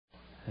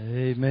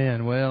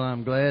Amen. Well,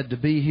 I'm glad to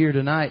be here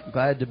tonight.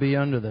 Glad to be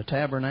under the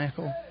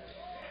tabernacle.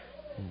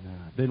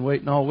 I've been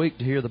waiting all week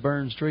to hear the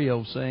Burns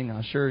Trio sing.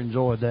 I sure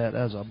enjoyed that.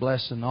 That was a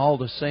blessing, all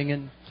the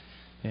singing.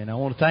 And I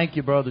want to thank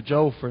you, Brother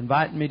Joe, for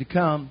inviting me to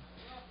come.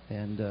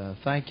 And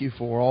thank you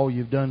for all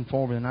you've done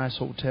for me, a nice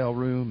hotel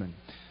room and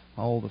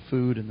all the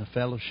food and the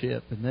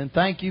fellowship. And then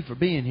thank you for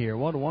being here.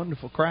 What a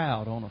wonderful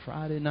crowd on a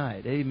Friday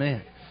night.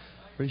 Amen.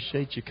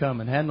 Appreciate you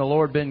coming. Hadn't the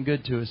Lord been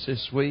good to us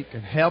this week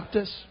and helped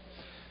us?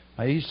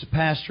 I used to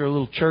pastor a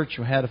little church.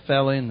 We had a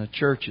fellow in the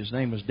church. His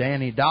name was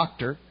Danny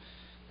Doctor.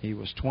 He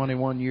was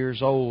 21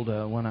 years old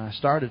when I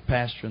started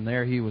pastoring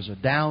there. He was a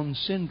Down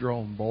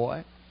syndrome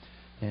boy.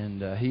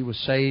 And he was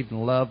saved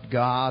and loved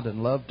God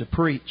and loved to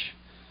preach.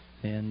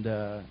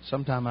 And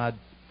sometime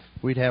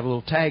we'd have a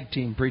little tag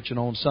team preaching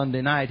on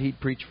Sunday night.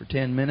 He'd preach for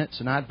 10 minutes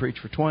and I'd preach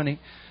for 20.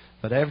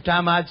 But every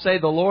time I'd say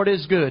the Lord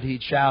is good,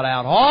 he'd shout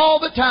out all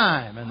the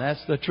time. And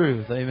that's the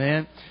truth.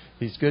 Amen.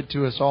 He's good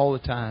to us all the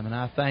time. And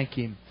I thank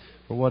Him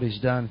for what He's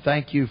done.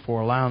 Thank you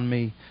for allowing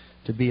me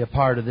to be a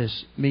part of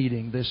this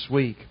meeting this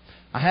week.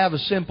 I have a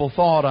simple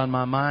thought on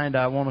my mind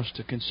I want us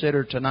to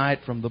consider tonight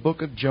from the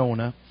book of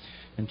Jonah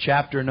in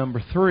chapter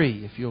number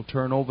 3. If you'll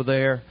turn over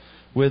there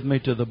with me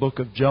to the book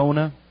of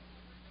Jonah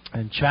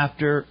and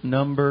chapter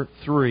number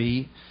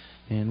 3.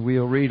 And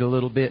we'll read a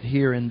little bit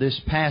here in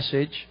this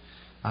passage.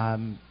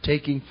 I'm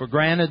taking for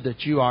granted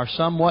that you are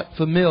somewhat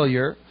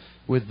familiar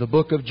with the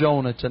book of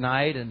Jonah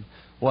tonight and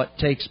what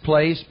takes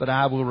place, but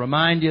I will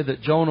remind you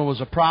that Jonah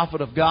was a prophet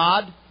of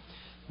God.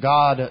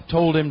 God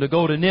told him to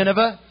go to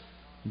Nineveh.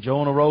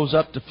 Jonah rose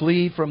up to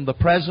flee from the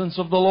presence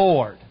of the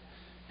Lord.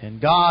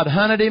 And God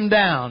hunted him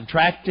down,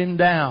 tracked him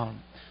down,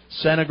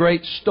 sent a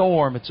great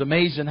storm. It's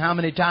amazing how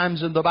many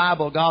times in the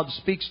Bible God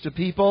speaks to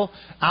people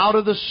out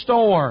of the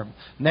storm.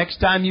 Next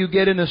time you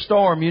get in a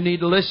storm, you need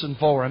to listen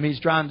for Him.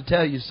 He's trying to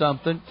tell you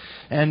something.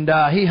 And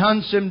He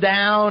hunts him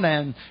down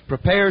and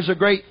prepares a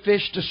great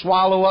fish to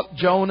swallow up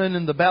Jonah. And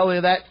in the belly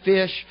of that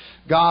fish,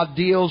 God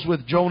deals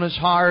with Jonah's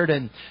heart,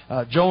 and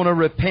Jonah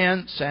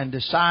repents and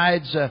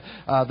decides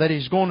that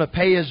he's going to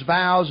pay his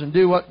vows and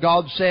do what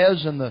God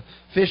says, and the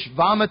fish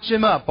vomits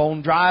him up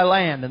on dry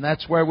land. And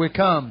that's where we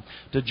come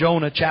to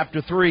Jonah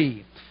chapter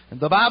 3. And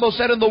the Bible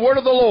said, "And the word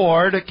of the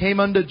Lord came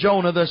unto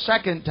Jonah the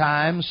second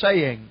time,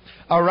 saying,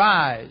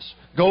 Arise,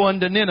 go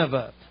unto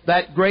Nineveh,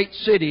 that great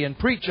city, and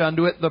preach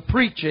unto it the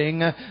preaching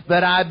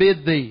that I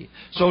bid thee.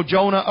 So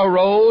Jonah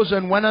arose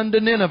and went unto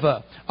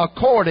Nineveh,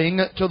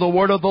 according to the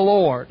word of the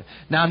Lord.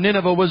 Now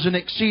Nineveh was an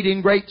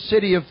exceeding great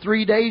city of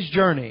 3 days'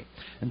 journey.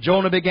 And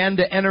Jonah began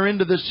to enter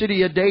into the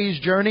city a day's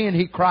journey, and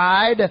he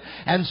cried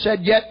and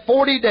said, Yet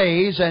 40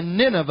 days, and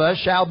Nineveh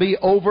shall be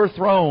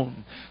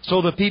overthrown.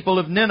 So the people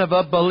of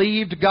Nineveh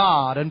believed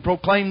God and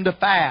proclaimed a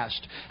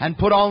fast and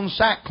put on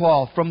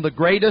sackcloth from the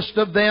greatest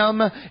of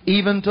them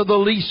even to the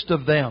least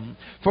of them.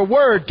 For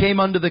word came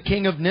unto the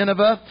king of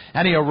Nineveh,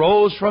 and he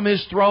arose from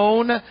his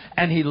throne,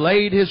 and he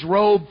laid his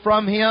robe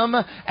from him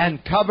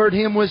and covered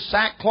him with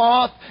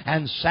sackcloth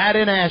and sat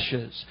in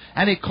ashes.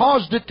 And he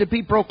caused it to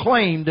be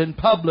proclaimed and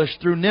published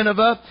through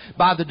Nineveh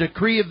by the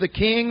decree of the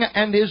king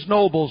and his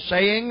nobles,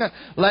 saying,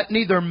 Let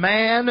neither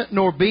man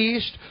nor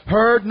beast,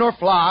 herd nor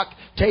flock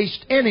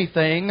taste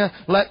anything,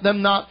 let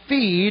them not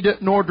feed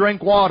nor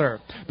drink water.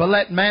 But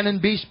let man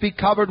and beast be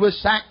covered with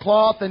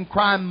sackcloth and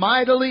cry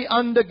mightily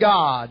unto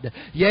God.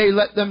 Yea,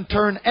 let them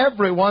turn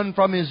every one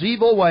from his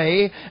evil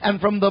way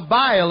and from the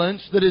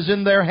violence that is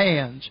in their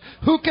hands.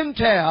 Who can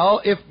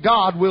tell if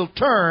God will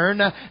turn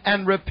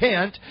and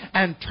repent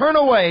and turn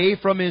away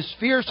from His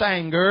fierce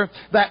anger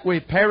that we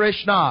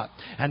perish not?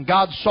 And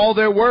God saw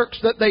their works,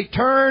 that they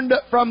turned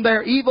from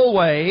their evil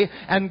way,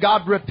 and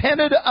God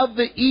repented of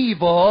the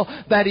evil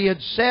that He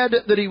had said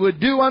that He would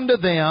do unto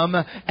them,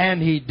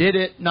 and He did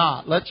it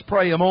not." Let's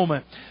pray a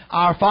moment.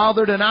 Our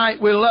Father,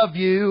 tonight we love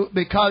You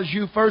because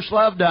You first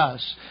loved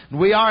us.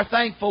 We are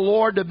thankful,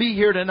 Lord, to be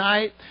here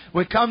tonight.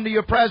 We come to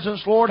Your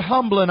presence, Lord,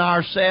 humbling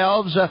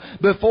ourselves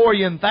before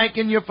You and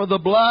thanking You for the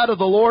blood of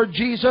the Lord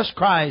Jesus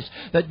Christ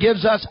that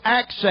gives us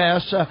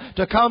access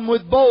to come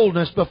with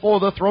boldness before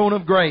the throne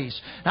of grace.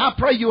 Now, I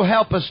pray You'll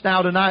help us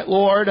now tonight,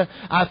 Lord.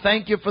 I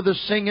thank You for the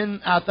singing.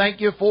 I thank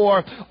You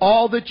for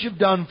all that You've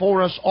done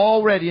for us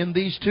already in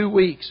these 2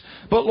 weeks.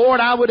 But, Lord,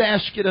 I would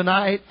ask You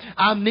tonight,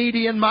 I'm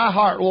needy in my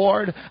heart,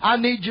 Lord. I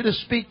need You to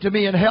speak to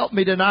me and help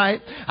me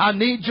tonight. I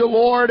need You,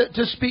 Lord,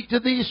 to speak to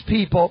these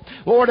people.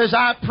 Lord, as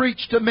I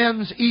preach to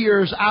men's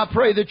ears, I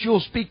pray that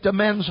You'll speak to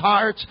men's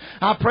hearts.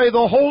 I pray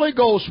the Holy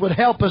Ghost would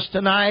help us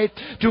tonight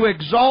to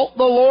exalt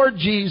the Lord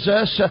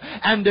Jesus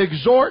and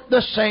exhort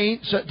the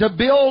saints to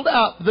build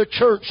up the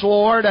church, Lord.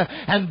 Lord,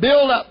 and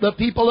build up the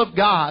people of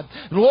God.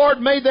 Lord,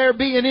 may there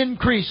be an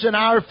increase in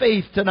our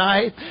faith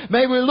tonight.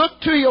 May we look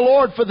to you,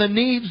 Lord, for the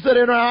needs that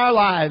are in our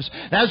lives.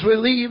 As we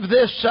leave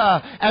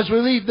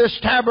this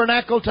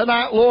tabernacle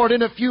tonight, Lord,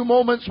 in a few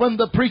moments when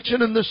the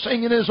preaching and the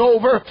singing is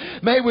over,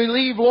 may we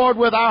leave, Lord,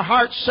 with our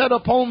hearts set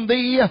upon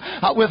Thee,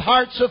 with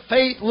hearts of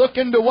faith,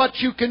 looking to what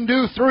You can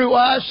do through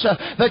us,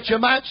 that You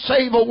might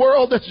save a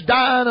world that's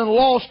dying and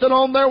lost and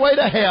on their way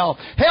to hell.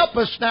 Help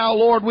us now,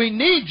 Lord. We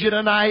need You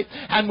tonight,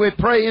 and we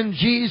pray in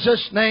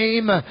Jesus'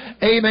 name.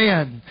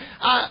 Amen.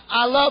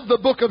 I love the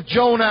book of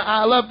Jonah.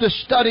 I love to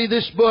study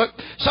this book.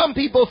 Some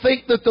people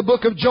think that the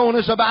book of Jonah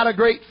is about a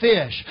great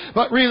fish,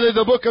 but really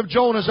the book of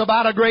Jonah is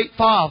about a great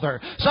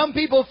father. Some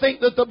people think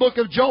that the book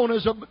of Jonah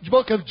is a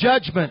book of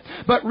judgment,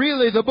 but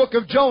really the book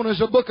of Jonah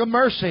is a book of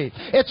mercy.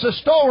 It's a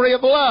story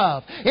of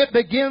love. It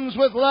begins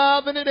with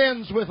love and it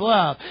ends with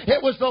love.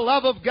 It was the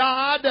love of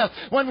God.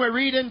 When we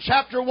read in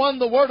chapter 1,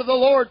 the word of the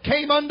Lord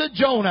came unto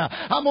Jonah.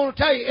 I'm going to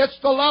tell you, it's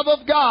the love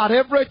of God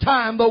every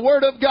time the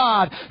word of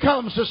God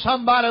comes to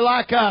somebody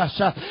like us.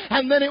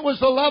 And then it was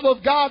the love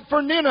of God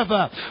for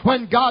Nineveh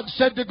when God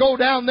said to go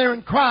down there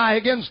and cry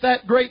against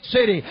that great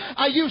city.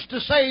 I used to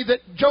say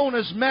that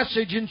Jonah's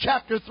message in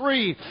chapter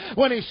 3,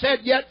 when he said,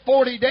 yet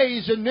 40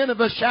 days and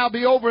Nineveh shall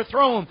be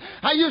overthrown,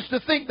 I used to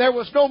think there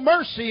was no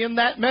mercy in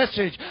that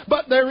message.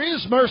 But there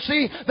is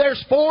mercy.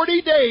 There's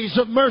 40 days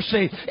of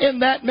mercy in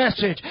that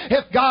message.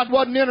 If God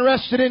wasn't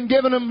interested in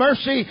giving them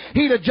mercy,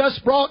 He'd have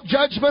just brought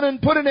judgment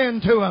and put an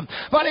end to them.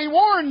 But He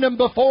warned them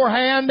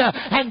beforehand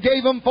and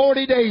gave them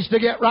 40 days to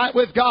get right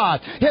with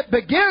God. It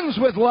begins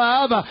with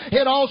love.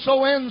 It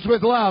also ends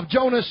with love.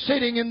 Jonah's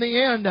sitting in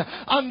the end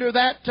under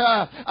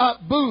that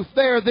booth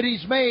there that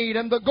he's made,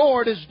 and the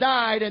gourd has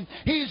died, and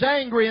he's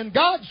angry. And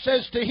God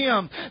says to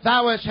him,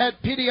 thou hast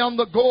had pity on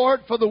the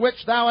gourd for the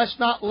which thou hast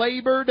not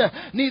labored,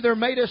 neither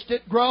madest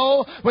it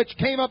grow, which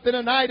came up in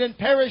a night and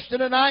perished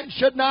in a night. And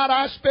should not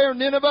I spare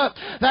Nineveh,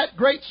 that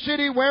great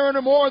city wherein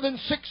are more than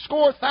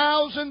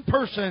 60,000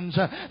 persons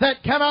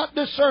that cannot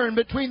discern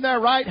between their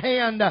right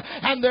hand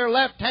and their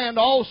left hand,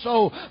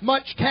 also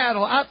much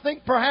cattle. I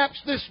think perhaps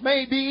this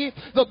may be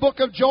the book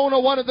of Jonah,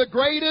 one of the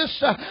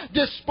greatest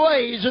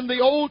displays in the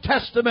Old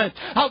Testament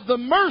of the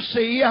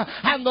mercy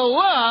and the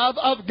love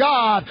of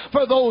God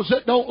for those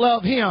that don't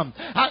love Him.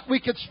 We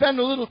could spend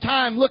a little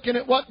time looking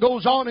at what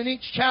goes on in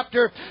each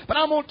chapter, but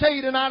I'm going to tell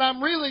you tonight,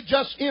 I'm really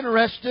just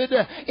interested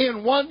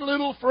in one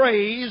little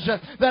phrase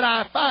that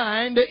I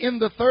find in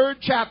the 3rd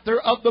chapter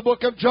of the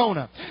book of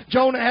Jonah.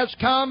 Jonah has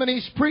come and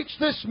he's preached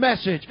this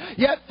message,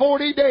 yet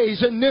 40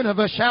 days and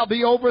Nineveh shall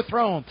be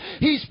overthrown.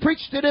 He's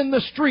preached it in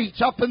the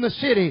streets up in the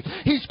city.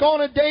 He's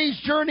gone a day's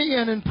journey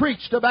in and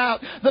preached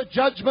about the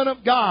judgment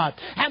of God.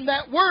 And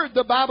that word,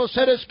 the Bible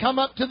said, has come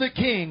up to the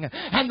king.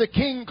 And the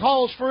king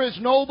calls for his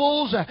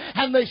nobles,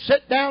 and they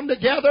sit down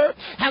together.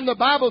 And the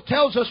Bible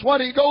tells us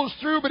what he goes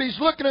through, but he's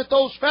looking at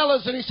those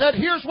fellas and he said,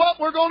 here's what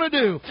we're going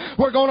to do.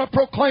 We're going to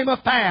proclaim a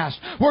fast.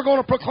 We're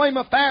going to proclaim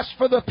a fast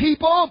for the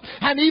people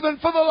and even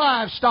for the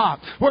livestock.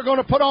 We're going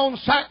to put on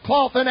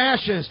sackcloth and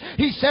ashes.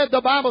 He said,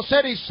 the Bible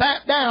said he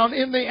sat down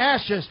in the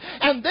ashes.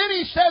 And then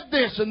he said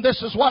this, and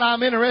this is what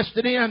I'm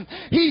interested in.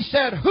 He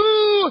said,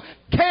 who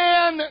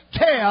can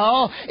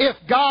tell if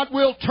God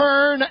will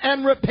turn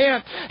and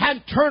repent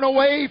and turn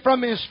away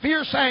from His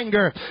fierce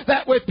anger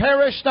that we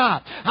perish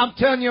not? I'm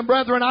telling you,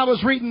 brethren, I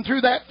was reading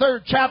through that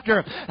 3rd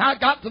chapter. I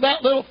got to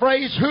that little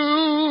phrase,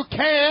 who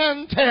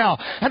can tell?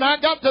 And I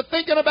got to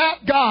thinking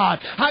about God.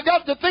 I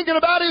got to thinking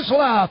about His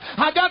love.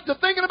 I got to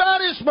thinking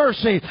about His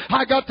mercy.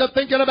 I got to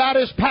thinking about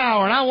His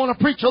power. And I want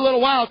to preach a little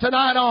while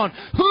tonight on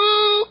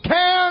who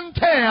can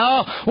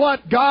tell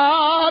what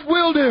God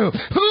will do?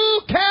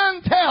 Who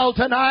can tell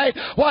tonight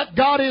what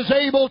God is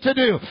able to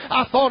do?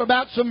 I thought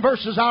about some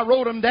verses. I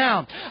wrote them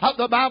down.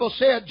 The Bible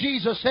said,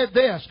 Jesus said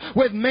this,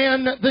 with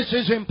men this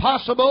is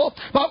impossible,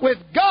 but with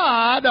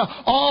God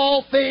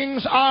all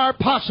things are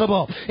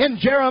possible. In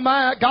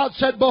Jeremiah, God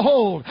said,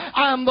 behold,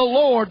 I am the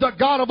Lord, the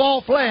God of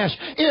all flesh.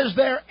 Is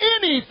there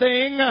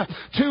anything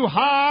too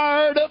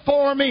hard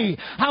for me?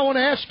 I want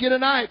to ask you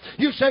tonight,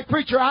 you say,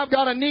 preacher, I've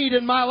got a need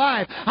in my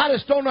life. I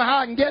just don't know how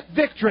I can get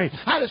victory.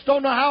 I just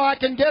don't know how I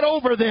can get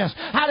over this.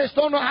 I just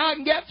don't know how I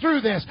can get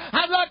through this.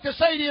 I'd like to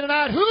say to you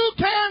tonight, who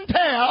can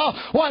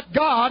tell what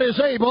God is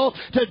able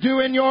to do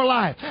in your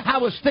life? I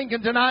was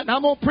thinking tonight, and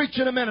I'm going to preach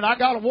in a minute. I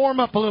got to warm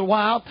up a little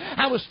while.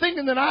 I was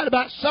thinking tonight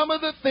about some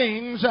of the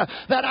things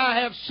that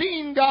I have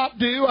seen God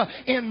do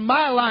in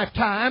my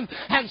lifetime,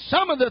 and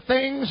some of the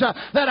things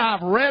that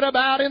I've read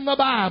about in the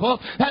Bible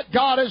that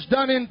God has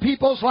done in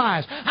people's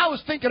lives. I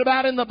was thinking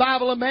about in the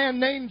Bible a man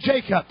named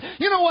Jacob.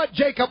 You know what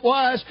Jacob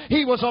was?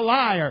 He was a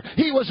liar.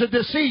 He was a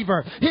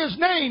deceiver. His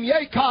name,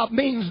 Jacob,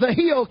 means the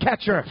heel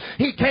catcher.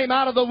 He came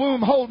out of the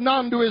womb holding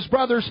on to his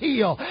brother's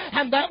heel,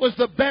 and that was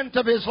the bent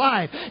of his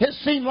life. It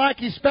seemed like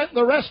he spent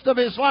the rest of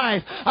his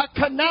life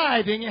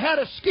conniving. He had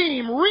a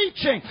scheme,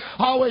 reaching,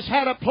 always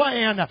had a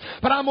plan.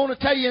 But I'm going to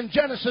tell you in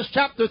Genesis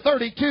chapter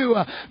 32,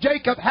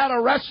 Jacob had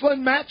a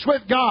wrestling match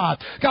with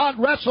God. God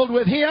wrestled wrestled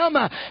with him,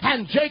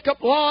 and Jacob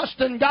lost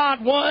and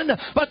God won.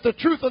 But the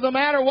truth of the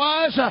matter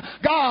was,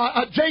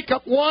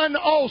 Jacob won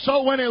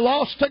also when he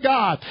lost to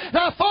God.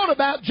 Now I thought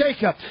about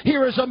Jacob.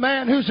 Here is a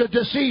man who's a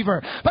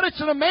deceiver. But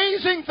it's an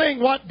amazing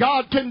thing what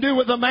God can do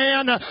with a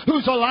man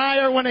who's a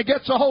liar when he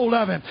gets a hold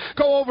of him.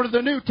 Go over to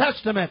the New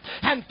Testament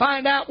and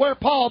find out where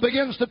Paul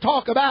begins to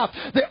talk about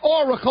the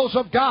oracles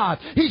of God.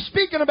 He's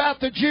speaking about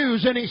the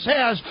Jews, and he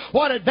says,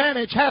 what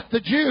advantage hath the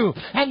Jew?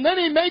 And then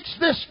he makes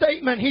this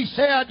statement. He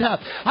said,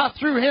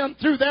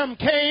 through them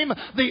came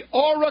the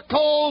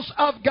oracles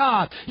of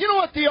God. You know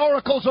what the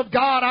oracles of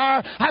God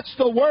are? That's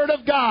the Word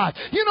of God.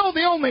 You know,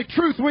 the only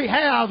truth we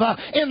have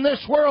in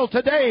this world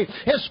today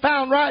is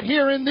found right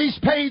here in these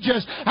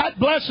pages, that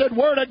blessed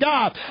Word of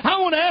God. I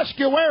want to ask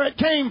you where it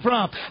came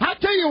from. I'll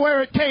tell you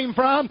where it came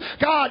from.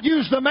 God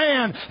used a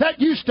man that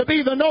used to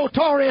be the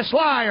notorious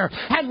liar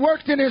and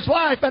worked in his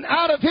life, and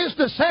out of his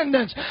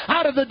descendants,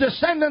 out of the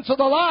descendants of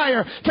the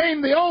liar,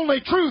 came the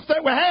only truth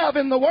that we have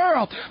in the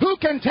world. Who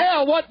can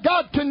tell what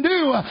God can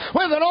do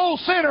with an old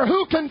sinner?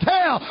 Who can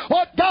tell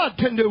what God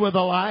can do with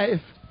a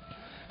life?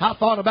 I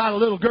thought about a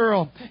little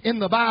girl in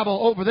the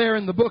Bible over there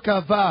in the book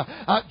of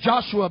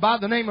Joshua by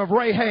the name of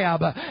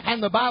Rahab.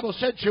 And the Bible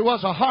said she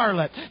was a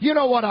harlot. You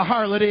know what a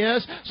harlot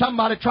is?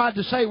 Somebody tried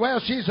to say,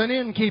 well, she's an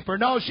innkeeper.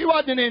 No, she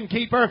wasn't an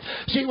innkeeper.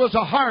 She was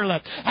a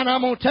harlot. And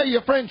I'm going to tell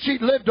you, friend,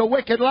 she'd lived a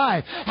wicked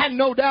life. And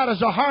no doubt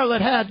as a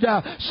harlot had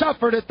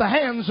suffered at the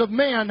hands of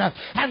men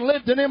and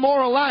lived an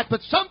immoral life.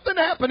 But something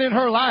happened in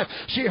her life.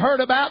 She heard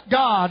about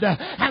God.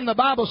 And the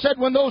Bible said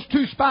when those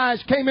two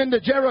spies came into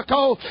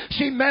Jericho,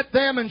 she met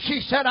them and she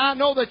said, I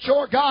know that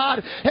your God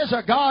is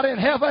a God in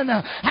heaven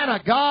and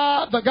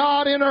the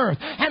God in earth.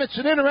 And it's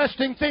an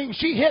interesting thing.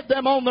 She hid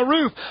them on the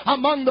roof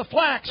among the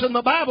flax. And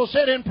the Bible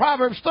said in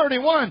Proverbs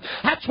 31,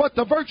 that's what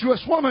the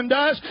virtuous woman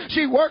does.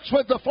 She works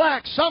with the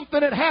flax.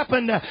 Something had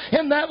happened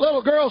in that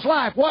little girl's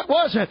life. What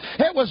was it?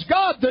 It was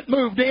God that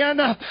moved in.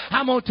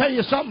 I'm going to tell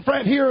you something,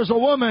 friend. Here is a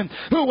woman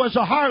who was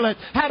a harlot,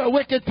 had a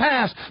wicked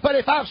past. But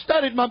if I've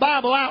studied my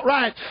Bible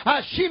outright,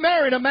 she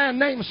married a man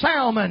named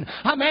Salmon,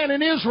 a man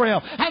in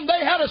Israel. And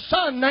they had a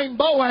son named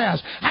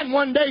Boaz. And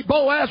one day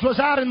Boaz was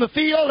out in the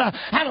field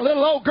and a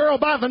little old girl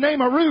by the name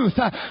of Ruth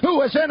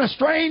who was in a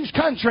strange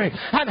country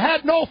and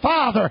had no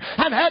father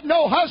and had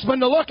no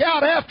husband to look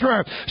out after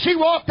her. She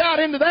walked out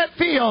into that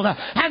field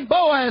and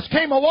Boaz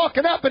came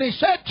a-walking up and he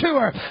said to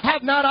her,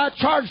 have not I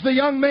charged the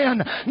young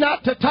men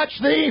not to touch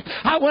thee?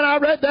 When I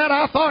read that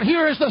I thought,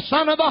 here is the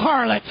son of the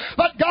harlot.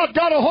 But God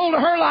got a hold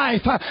of her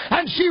life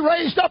and she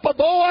raised up a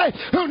boy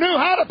who knew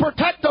how to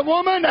protect a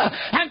woman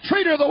and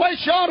treat her the way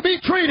she ought to be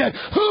treated.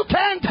 Who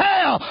can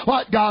tell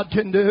what God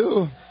can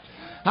do?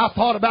 I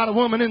thought about a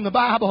woman in the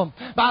Bible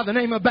by the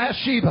name of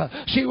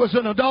Bathsheba. She was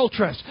an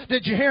adulteress.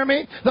 Did you hear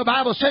me? The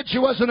Bible said she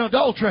was an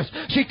adulteress.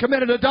 She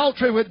committed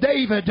adultery with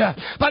David.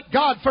 But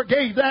God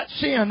forgave that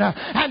sin.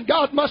 And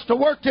God must have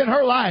worked in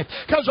her life.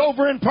 Because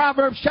over in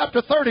Proverbs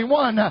chapter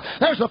 31,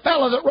 there's a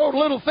fellow that wrote a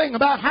little thing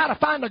about how to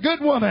find a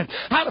good woman.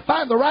 How to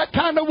find the right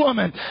kind of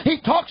woman.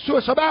 He talks to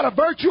us about a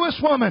virtuous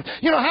woman.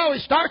 You know how he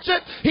starts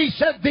it? He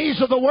said,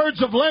 these are the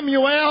words of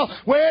Lemuel,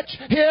 which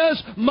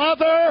his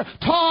mother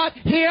taught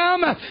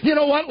him. You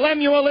know what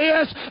Lemuel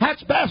is?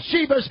 That's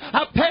Bathsheba's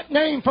a pet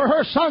name for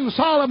her son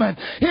Solomon.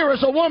 Here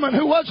is a woman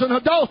who was an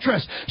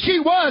adulteress. She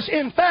was,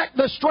 in fact,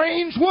 the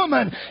strange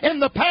woman in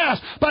the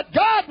past. But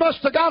God must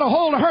have got a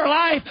hold of her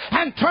life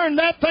and turned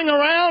that thing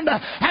around.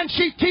 And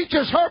she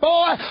teaches her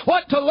boy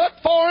what to look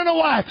for in a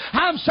wife.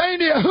 I'm saying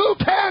to you, who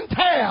can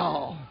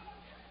tell?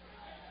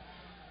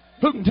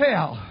 Who can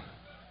tell?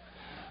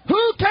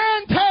 Who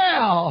can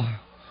tell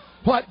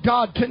what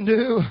God can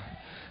do?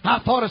 I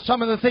thought of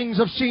some of the things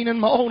I've seen in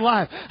my own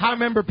life. I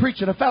remember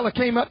preaching. A fella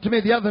came up to me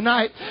the other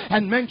night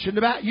and mentioned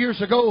about years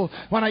ago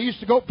when I used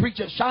to go preach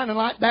at Shining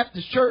Light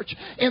Baptist Church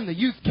in the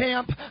youth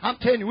camp. I'm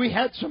telling you, we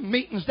had some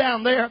meetings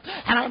down there.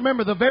 And I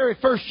remember the very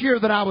first year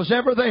that I was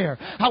ever there.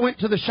 I went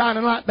to the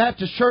Shining Light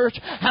Baptist Church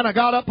and I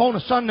got up on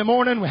a Sunday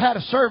morning. We had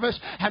a service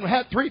and we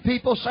had 3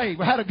 people saved.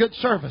 We had a good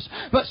service.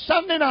 But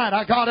Sunday night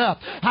I got up.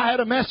 I had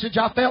a message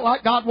I felt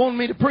like God wanted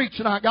me to preach.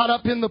 And I got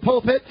up in the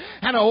pulpit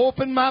and I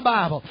opened my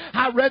Bible.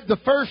 I read the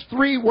first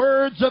 3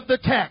 words of the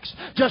text.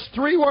 Just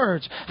 3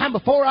 words. And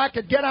before I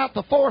could get out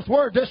the 4th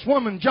word, this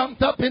woman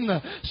jumped up in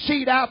the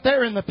seat out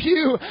there in the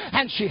pew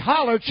and she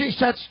hollered. She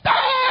said,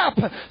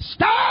 stop!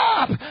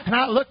 Stop! And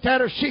I looked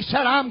at her. She said,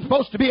 I'm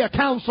supposed to be a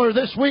counselor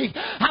this week.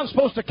 I'm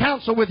supposed to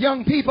counsel with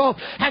young people.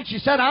 And she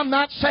said, I'm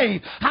not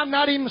saved. I'm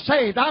not even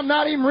saved. I'm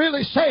not even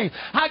really saved.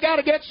 I got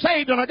to get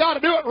saved and I got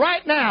to do it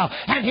right now.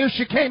 And here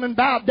she came and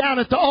bowed down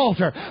at the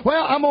altar.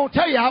 Well, I'm going to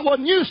tell you, I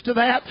wasn't used to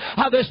that.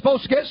 How they're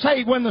supposed to get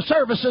saved when the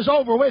service is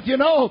over with. You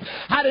know,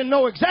 I didn't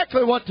know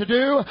exactly what to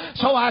do.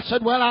 So I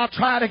said, well, I'll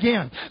try it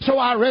again. So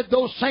I read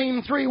those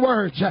same 3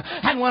 words.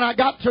 And when I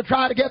got to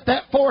try to get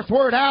that 4th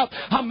word out,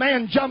 a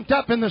man jumped jumped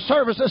up in the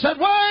service and said,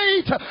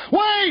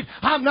 wait,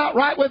 I'm not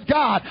right with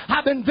God.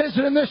 I've been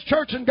visiting this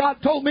church and God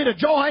told me to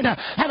join,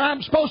 and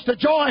I'm supposed to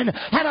join,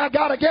 and I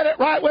got to get it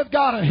right with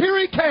God. And here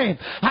he came.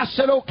 I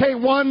said, okay,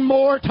 one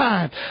more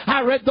time.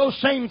 I read those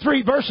same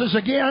 3 verses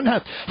again,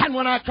 and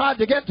when I tried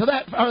to get to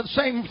that,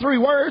 same 3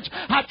 words,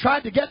 I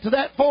tried to get to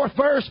that 4th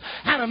verse,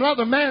 and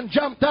another man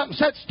jumped up and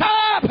said,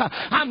 stop!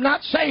 I'm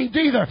not saved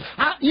either.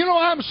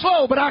 I'm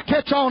slow, but I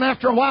catch on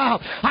after a while.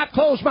 I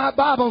closed my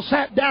Bible,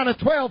 sat down, and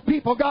 12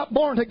 people got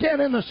born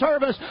again in the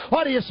service.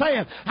 What are you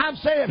saying? I'm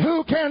saying,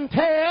 who can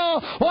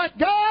tell what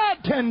God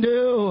can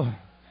do?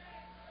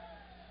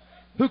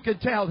 Who can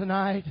tell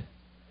tonight?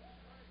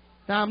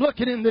 Now I'm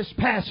looking in this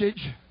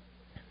passage.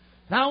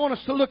 Now I want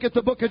us to look at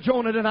the book of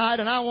Jonah tonight,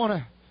 and I want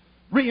to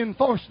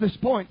reinforce this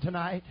point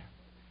tonight.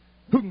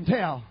 Who can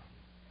tell?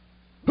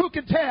 Who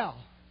can tell?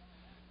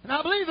 And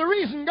I believe the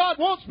reason God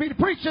wants me to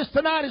preach this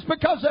tonight is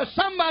because there's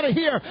somebody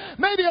here,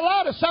 maybe a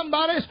lot of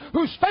somebodies,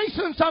 who's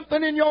facing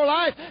something in your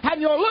life, and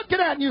you're looking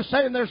at it and you're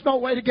saying, there's no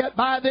way to get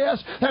by this.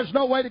 There's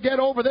no way to get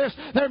over this.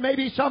 There may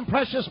be some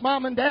precious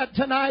mom and dad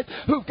tonight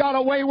who've got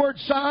a wayward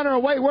son or a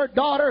wayward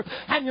daughter,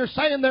 and you're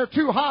saying they're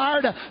too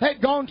hard.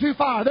 They've gone too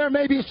far. There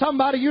may be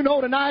somebody you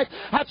know tonight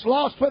that's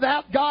lost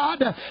without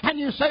God, and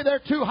you say they're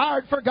too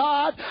hard for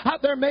God.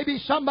 There may be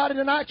somebody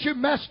tonight you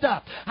messed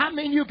up. I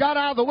mean, you got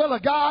out of the will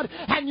of God,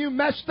 and you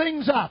messed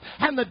things up,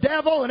 and the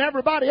devil and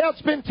everybody else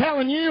been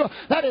telling you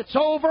that it's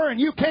over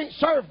and you can't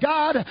serve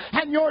God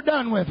and you're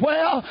done with.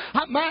 Well,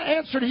 my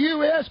answer to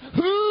you is,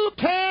 who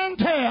can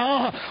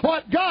tell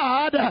what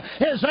God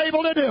is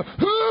able to do?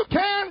 Who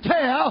can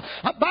tell?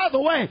 By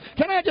the way,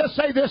 can I just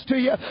say this to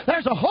you?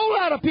 There's a whole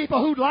lot of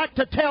people who'd like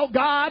to tell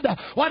God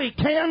what He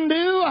can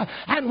do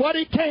and what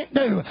He can't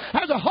do.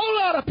 There's a whole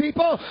lot of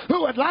people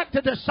who would like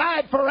to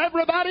decide for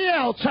everybody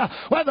else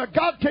whether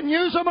God can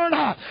use them or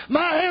not.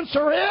 My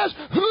answer is,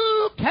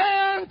 who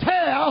can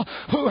tell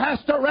who has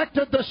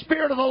directed the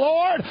Spirit of the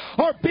Lord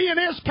or being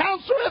His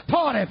counselor have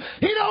taught him?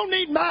 He don't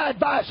need my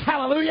advice.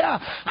 Hallelujah.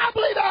 I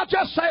believe I'll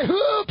just say,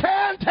 who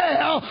can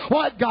tell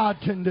what God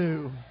can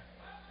do?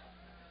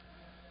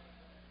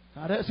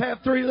 I just have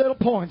 3 little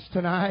points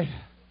tonight.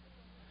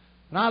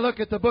 When I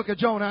look at the book of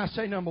Jonah, I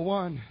say, number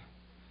 1,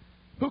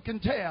 who can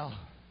tell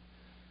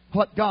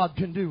what God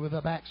can do with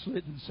a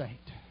backslidden saint?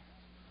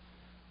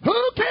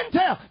 Who can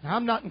tell? Now,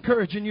 I'm not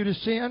encouraging you to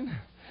sin.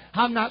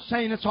 I'm not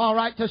saying it's all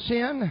right to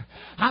sin.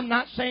 I'm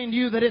not saying to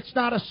you that it's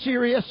not a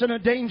serious and a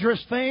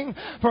dangerous thing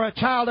for a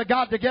child of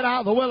God to get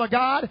out of the will of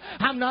God.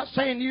 I'm not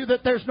saying to you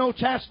that there's no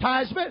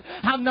chastisement.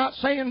 I'm not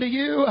saying to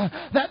you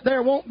that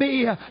there won't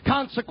be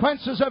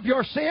consequences of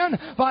your sin.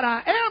 But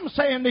I am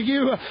saying to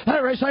you,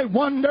 there is a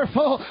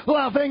wonderful,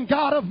 loving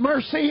God of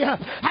mercy.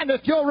 And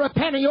if you'll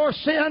repent of your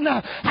sin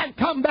and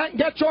come back and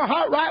get your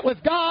heart right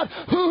with God,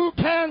 who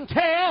can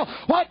tell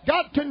what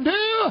God can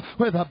do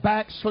with a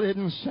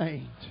backslidden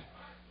saint?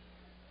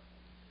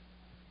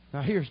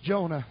 Now here's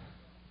Jonah.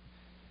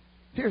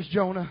 Here's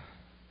Jonah.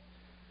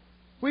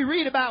 We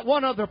read about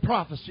one other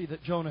prophecy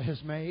that Jonah has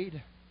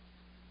made.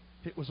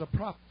 It was a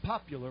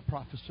popular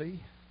prophecy.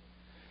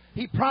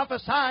 He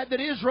prophesied that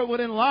Israel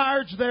would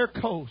enlarge their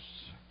coasts.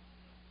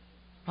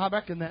 I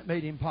reckon that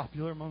made him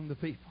popular among the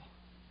people.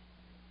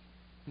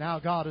 Now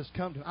God has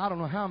come to him. I don't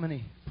know how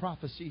many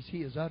prophecies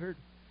he has uttered,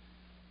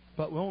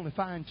 but we'll only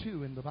find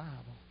 2 in the Bible.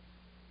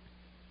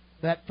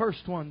 That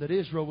first one, that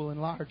Israel will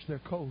enlarge their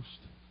coast.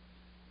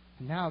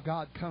 And now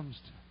God comes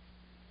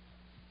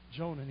to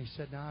Jonah and He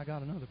said, now I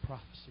got another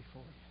prophecy for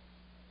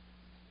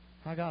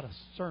you. I got a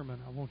sermon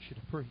I want you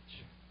to preach.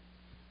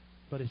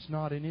 But it's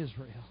not in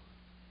Israel.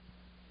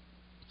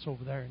 It's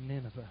over there in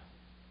Nineveh.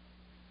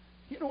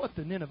 You know what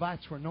the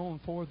Ninevites were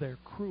known for? Their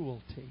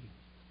cruelty.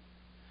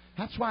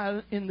 That's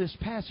why in this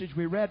passage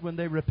we read, when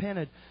they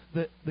repented,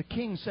 the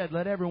king said,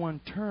 let everyone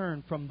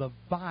turn from the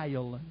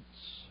violence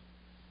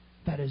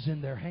that is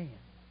in their hand.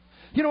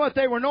 You know what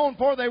they were known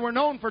for? They were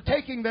known for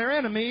taking their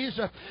enemies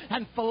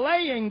and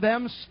filleting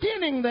them,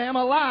 skinning them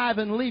alive,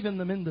 and leaving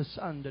them in the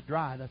sun to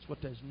dry. That's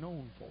what they're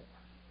known for.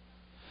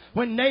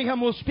 When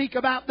Nahum will speak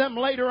about them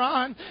later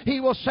on, he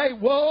will say,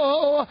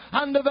 woe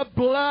unto the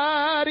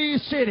bloody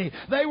city.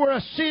 They were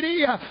a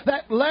city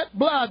that let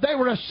blood. They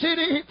were a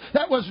city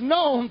that was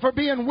known for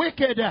being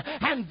wicked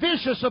and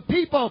vicious, of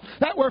people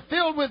that were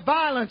filled with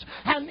violence.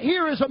 And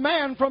here is a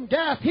man from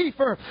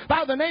Gath-Hepher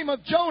by the name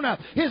of Jonah.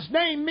 His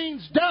name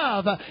means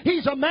dove.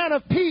 He's a man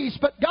of peace,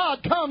 but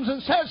God comes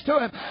and says to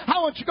him,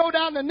 I want you to go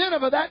down to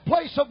Nineveh, that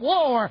place of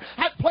war,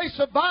 that place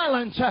of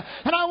violence,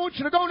 and I want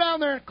you to go down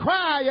there and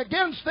cry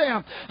against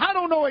them. I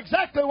don't know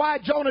exactly why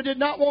Jonah did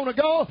not want to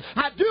go.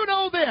 I do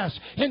know this.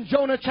 In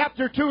Jonah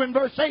chapter 2 and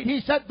verse 8, he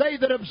said, they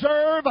that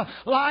observe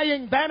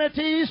lying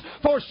vanities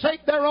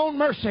forsake their own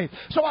mercy.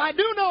 So I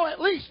do know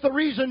at least the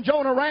reason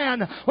Jonah ran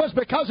was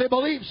because he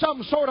believed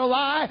some sort of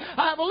lie.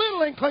 I have a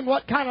little inkling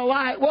what kind of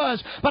lie it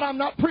was, but I'm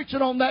not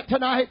preaching on that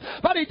tonight.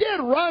 But he did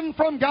run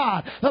from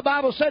God. The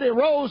Bible said he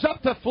rose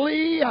up to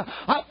flee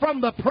from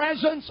the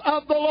presence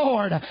of the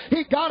Lord.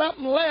 He got up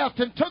and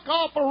left and took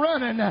off a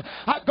running,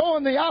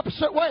 going the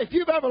opposite way. If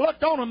you've ever ever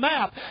looked on a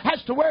map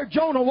as to where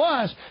Jonah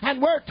was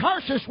and where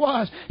Tarshish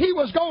was, he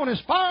was going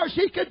as far as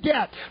he could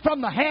get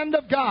from the hand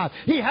of God.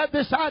 He had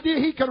this idea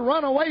he could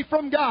run away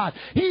from God.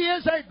 He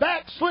is a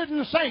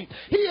backslidden saint.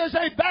 He is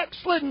a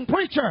backslidden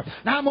preacher.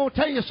 Now I'm going to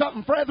tell you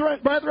something,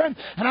 brethren,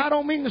 and I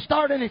don't mean to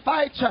start any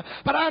fights,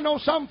 but I know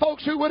some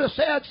folks who would have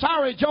said,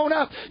 sorry,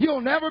 Jonah,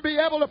 you'll never be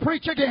able to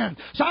preach again.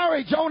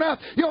 Sorry, Jonah,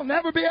 you'll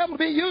never be able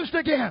to be used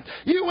again.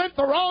 You went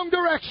the wrong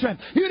direction.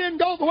 You didn't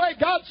go the way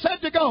God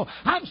said to go.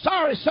 I'm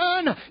sorry,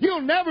 son,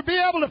 you'll never be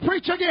able to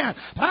preach again.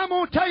 But I'm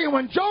going to tell you,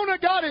 when Jonah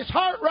got his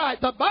heart right,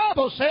 the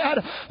Bible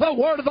said the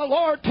word of the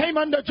Lord came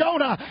unto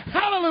Jonah.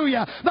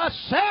 Hallelujah. The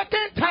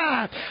second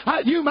time,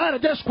 you might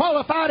have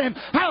disqualified him.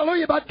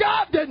 Hallelujah. But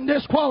God didn't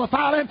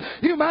disqualify him.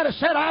 You might have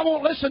said, I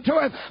won't listen to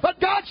him. But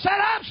God said,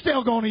 I'm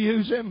still going to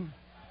use him.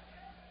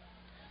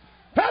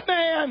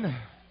 Amen.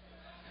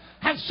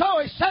 And so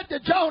he said to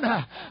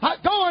Jonah,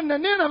 go into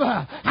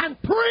Nineveh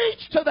and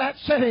preach to that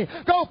city.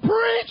 Go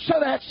preach to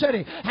that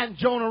city. And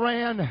Jonah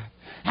ran.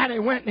 And he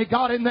went and he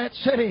got in that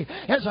city.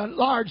 It's a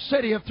large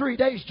city of 3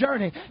 days'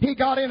 journey. He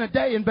got in a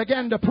day and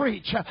began to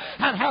preach.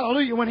 And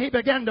hallelujah, when he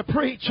began to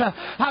preach,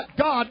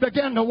 God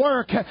began to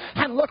work.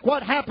 And look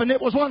what happened. It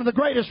was one of the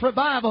greatest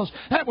revivals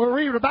that we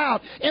read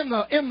about in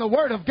the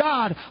Word of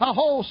God. A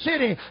whole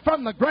city,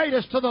 from the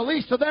greatest to the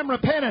least of them,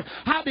 repented.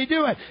 How'd he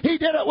do it? He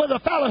did it with a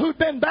fellow who'd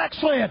been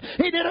backslid.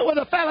 He did it with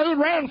a fellow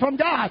who ran from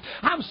God.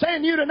 I'm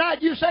saying you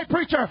tonight, you say,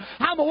 preacher,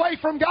 I'm away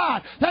from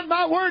God. Then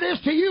my word is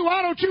to you,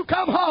 why don't you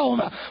come home?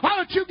 Why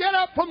don't you get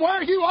up from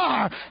where you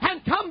are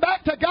and come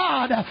back to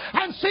God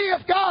and see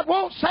if God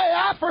won't say,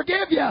 I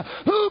forgive you?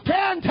 Who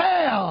can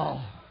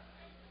tell?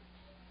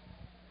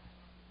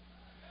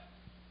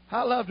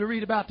 I love to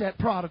read about that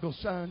prodigal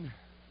son.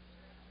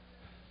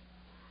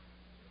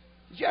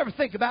 Did you ever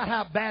think about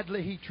how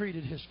badly he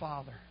treated his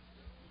father?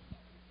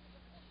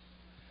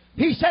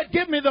 He said,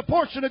 give me the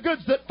portion of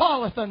goods that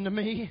falleth unto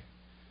me.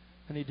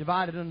 And he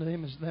divided unto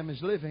them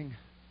his living.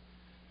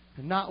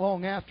 And not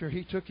long after,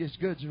 he took his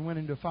goods and went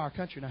into a far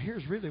country. Now,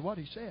 here's really what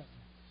he said.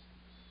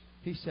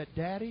 He said,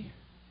 Daddy,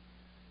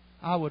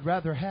 I would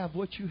rather have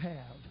what you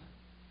have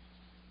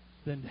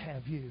than to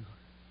have you.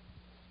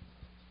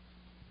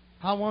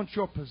 I want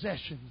your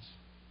possessions,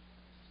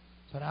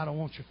 but I don't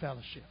want your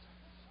fellowship.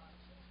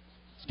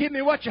 Just give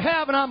me what you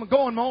have, and I'm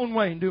going my own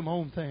way and do my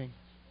own thing.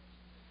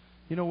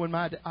 You know, when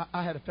I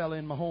had a fella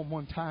in my home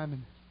one time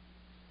and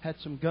had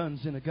some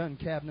guns in a gun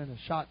cabinet, a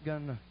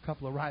shotgun, a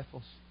couple of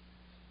rifles.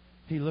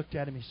 He looked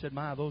at him. He said,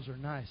 "My, those are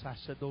nice." I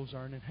said, "Those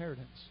are an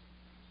inheritance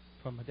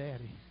from my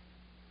daddy."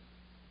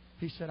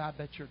 He said, "I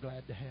bet you're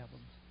glad to have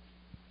them."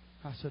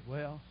 I said,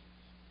 "Well,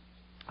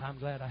 I'm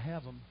glad I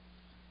have them,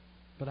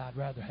 but I'd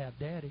rather have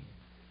Daddy."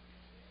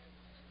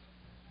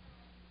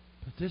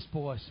 But this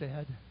boy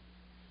said,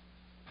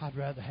 "I'd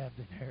rather have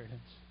the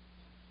inheritance,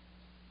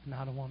 and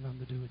I don't want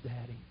nothing to do with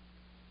Daddy."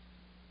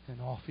 And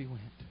off he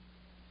went.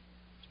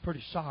 He's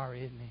pretty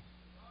sorry, isn't he?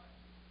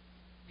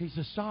 He's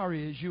as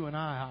sorry as you and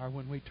I are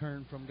when we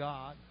turn from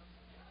God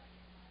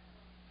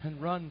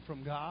and run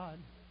from God.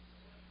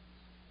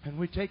 And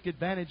we take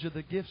advantage of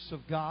the gifts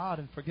of God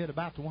and forget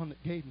about the one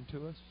that gave them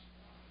to us.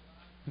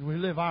 And we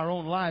live our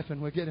own life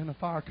and we get in a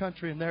far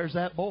country, and there's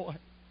that boy.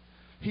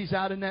 He's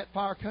out in that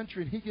far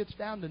country and he gets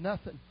down to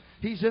nothing.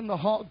 He's in the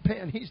hog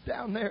pen. He's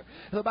down there.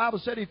 The Bible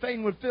said he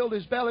fain would fill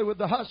his belly with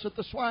the husk that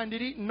the swine did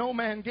eat, and no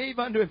man gave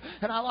unto him.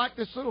 And I like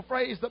this little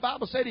phrase. The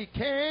Bible said he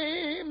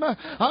came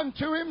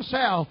unto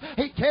himself.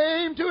 He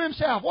came to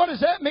himself. What does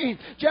that mean?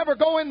 Did you ever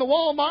go in the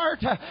Walmart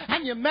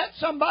and you met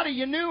somebody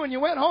you knew and you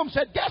went home and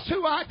said, "Guess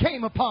who I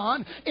came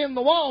upon in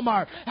the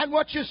Walmart?" And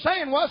what you're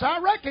saying was, "I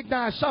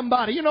recognize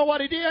somebody." You know what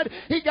he did?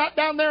 He got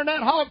down there in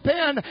that hog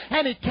pen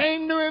and he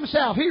came to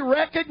himself. He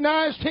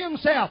recognized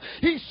himself.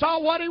 He saw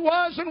what he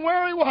was and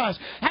where he was.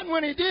 And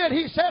when he did,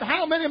 he said,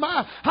 how many of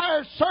my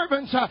hired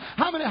servants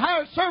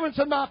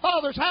in my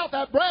father's house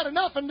have bread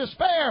enough and to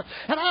spare,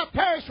 and I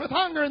perish with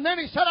hunger? And then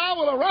he said, I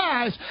will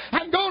arise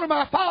and go to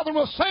my father and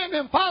will say to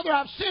him, Father,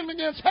 I've sinned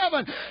against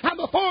heaven, and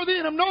before thee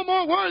am no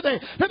more worthy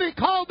to be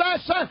called thy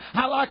son.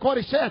 I like what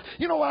he said.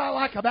 You know what I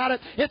like about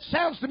it? It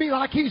sounds to me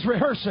like he's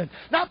rehearsing.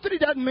 Not that he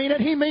doesn't mean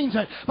it. He means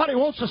it. But he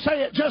wants to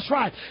say it just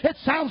right. It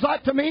sounds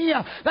like to me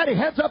that he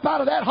heads up out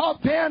of that hog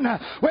pen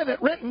with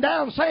it written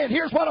down, saying,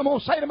 here's what I'm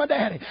going to say to my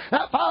daddy.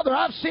 Father,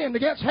 I've sinned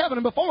against heaven,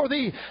 and before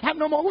thee I'm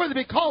no more worthy to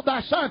be called thy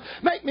son.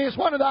 Make me as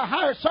one of thy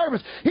hired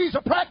servants. He's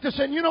a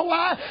practicing. You know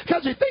why?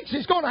 Because he thinks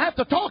he's going to have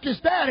to talk his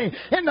daddy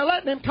into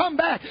letting him come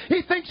back.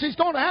 He thinks he's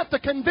going to have to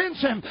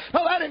convince him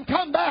to let him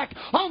come back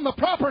on the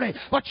property.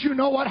 But you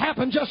know what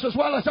happened just as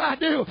well as I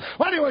do.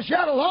 When he was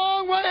yet a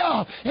long way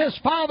off, his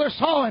father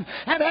saw him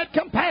and had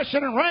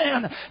compassion and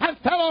ran and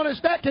fell on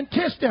his neck and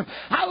kissed him.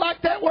 I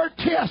like that word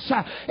kiss.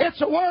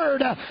 It's a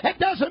word. It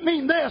doesn't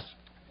mean this.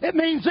 It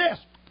means this.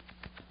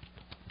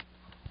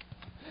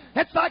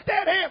 It's like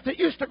that ant that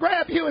used to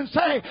grab you and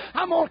say,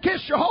 I'm going to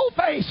kiss your whole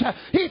face.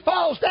 He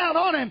falls down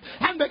on him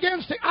and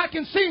begins to, I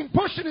can see him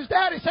pushing his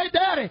daddy. Say,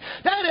 Daddy,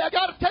 I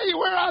got to tell you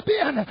where I've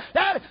been.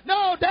 Daddy,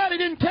 no, Daddy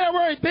didn't care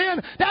where he'd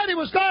been. Daddy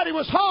was glad he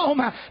was home.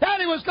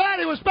 Daddy was glad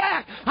he was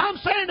back. I'm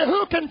saying to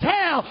who can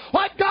tell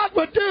what God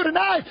would do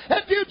tonight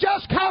if you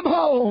just come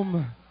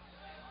home.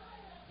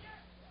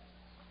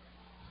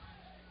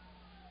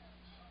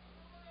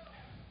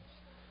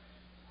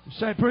 You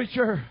say,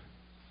 preacher,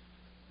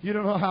 you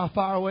don't know how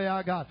far away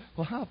I got.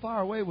 Well, how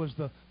far away was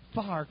the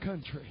far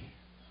country?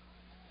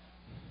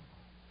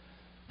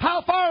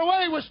 How far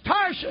away was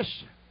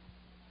Tarshish?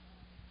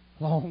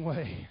 Long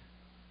way.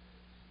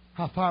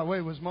 How far away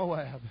was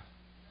Moab?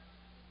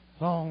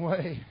 Long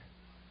way.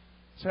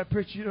 Said,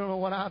 preacher, you don't know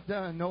what I've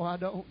done. No, I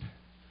don't.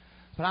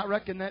 But I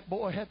reckon that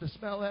boy had to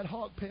smell that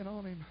hog pen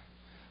on him.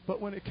 But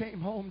when it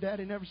came home,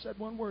 Daddy never said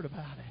one word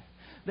about it.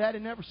 Daddy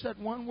never said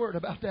one word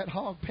about that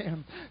hog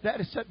pen.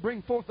 Daddy said,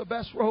 bring forth the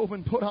best robe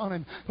and put on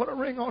him. Put a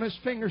ring on his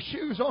finger,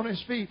 shoes on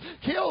his feet.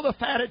 Kill the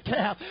fatted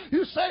calf.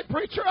 You say,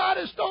 preacher, I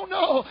just don't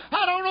know.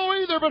 I don't know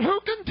either, but who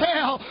can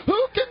tell?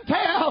 Who can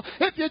tell?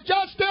 If you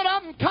just get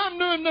up and come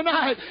to him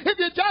tonight, if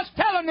you just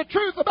tell him the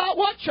truth about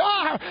what you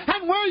are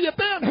and where you've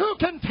been, who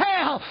can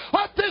tell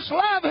what this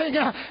loving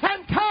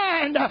and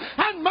kind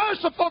and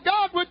merciful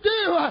God would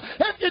do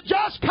if you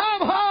just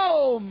come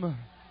home?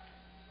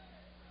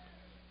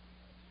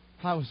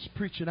 I was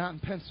preaching out in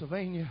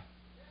Pennsylvania,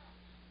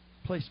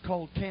 a place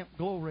called Camp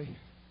Glory.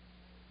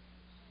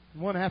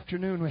 One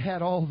afternoon we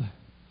had all the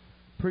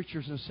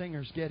preachers and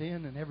singers get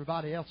in and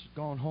everybody else had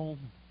gone home.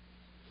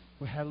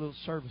 We had a little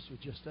service with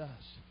just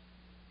us.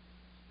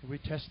 And we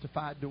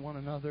testified to one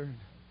another and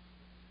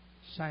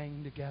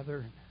sang together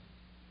and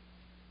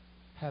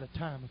had a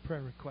time of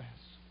prayer requests.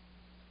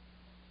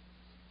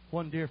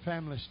 One dear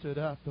family stood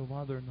up, the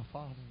mother and the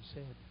father, and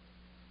said,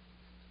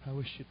 I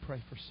wish you'd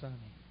pray for Sonny.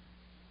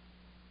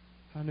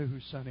 I knew who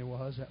Sonny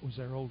was. That was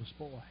their oldest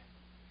boy.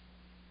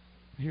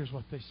 Here's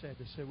what they said.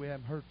 They said, we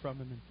haven't heard from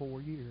him in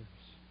 4 years.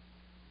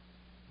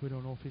 We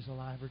don't know if he's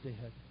alive or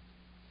dead.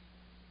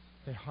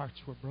 Their hearts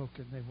were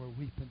broken. They were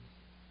weeping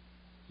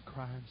and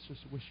crying. So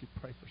I wish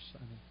you'd pray for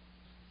Sonny.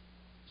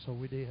 So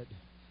we did.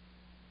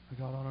 We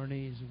got on our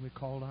knees and we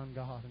called on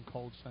God and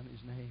called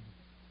Sonny's name.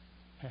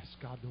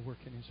 Asked God to work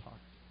in his heart.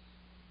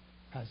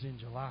 As in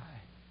July.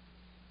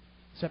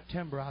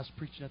 September, I was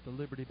preaching at the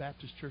Liberty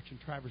Baptist Church in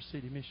Traverse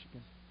City,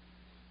 Michigan.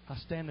 I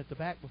stand at the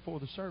back before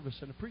the service,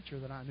 and a preacher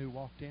that I knew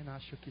walked in. I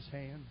shook his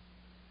hand.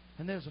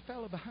 And there's a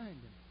fellow behind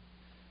him.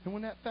 And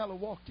when that fellow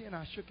walked in,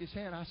 I shook his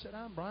hand. I said,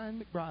 I'm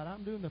Brian McBride.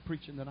 I'm doing the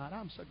preaching tonight.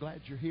 I'm so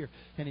glad you're here.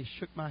 And he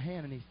shook my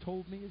hand, and he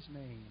told me his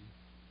name.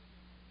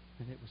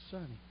 And it was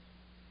Sonny.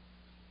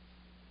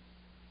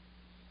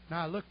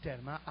 Now I looked at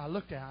him. I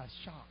looked at him. I was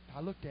shocked.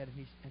 I looked at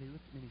him, and he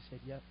looked at me, and he said,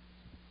 yep.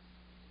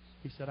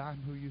 He said,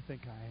 I'm who you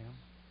think I am.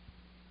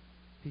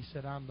 He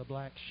said, I'm the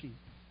black sheep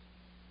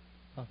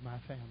of my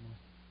family.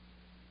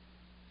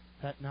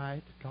 That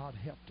night, God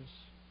helped us.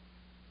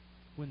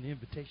 When the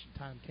invitation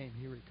time came,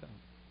 here he come.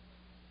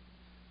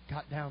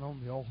 Got down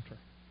on the altar.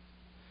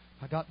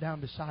 I got down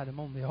beside him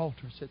on the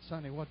altar and said,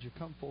 Sonny, what'd you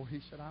come for?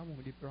 He said, I want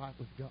to get right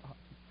with God.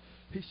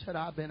 He said,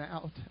 I've been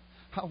out.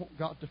 I want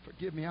God to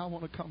forgive me. I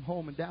want to come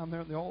home. And down there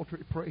on the altar,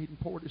 he prayed and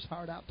poured his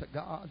heart out to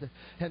God.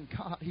 And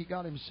God, he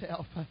got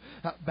himself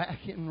back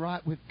in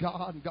right with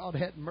God. And God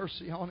had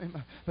mercy on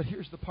him. But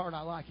here's the part I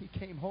like. He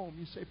came home.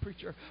 You say,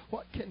 preacher,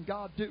 what can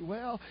God do?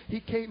 Well, he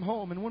came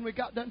home. And when we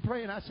got done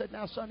praying, I said,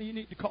 now, Sonny, you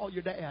need to call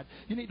your dad.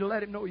 You need to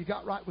let him know you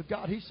got right with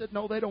God. He said,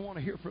 no, they don't want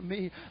to hear from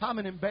me. I'm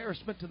an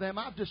embarrassment to them.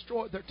 I've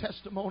destroyed their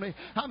testimony.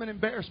 I'm an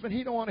embarrassment.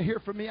 He don't want to hear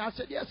from me. I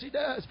said, yes, he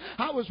does.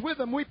 I was with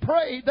them. We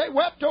prayed. They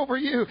wept over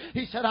you.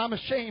 He said, I'm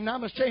ashamed.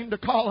 I'm ashamed to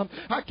call him.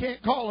 I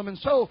can't call him. And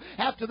so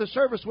after the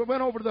service, we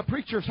went over to the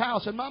preacher's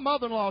house. And my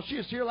mother-in-law, she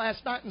was here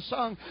last night and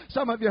sung.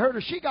 Some of you heard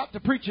her. She got to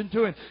preaching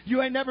to him.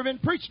 You ain't never been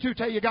preached to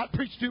till you got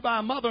preached to by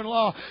a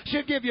mother-in-law.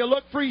 She'll give you a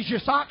look, freeze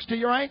your socks to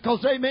your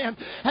ankles. Amen.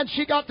 And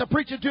she got to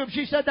preaching to him.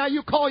 She said, now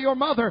you call your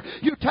mother.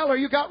 You tell her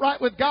you got right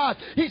with God.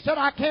 He said,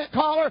 I can't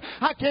call her.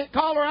 I can't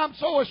call her. I'm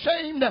so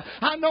ashamed.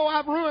 I know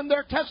I've ruined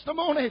their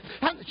testimony.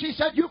 And she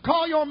said, you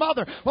call your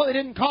mother. Well, he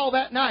didn't call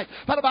that night.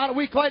 But about a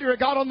week later, he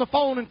got on the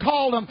phone and called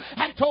him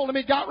and told him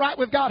he got right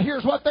with God.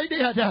 Here's what they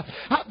did.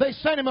 They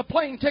sent him a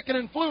plane ticket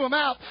and flew him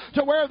out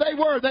to where they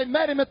were. They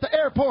met him at the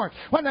airport.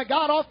 When he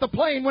got off the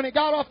plane,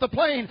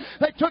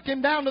 they took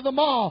him down to the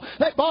mall.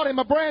 They bought him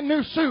a brand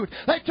new suit.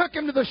 They took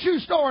him to the shoe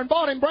store and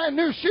bought him brand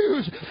new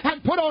shoes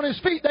and put on his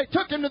feet. They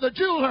took him to the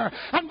jeweler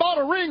and bought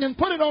a ring and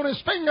put it on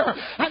his finger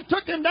and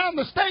took him down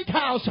the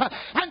steakhouse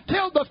and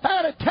killed the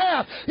fatted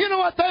calf. You know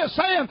what they're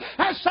saying?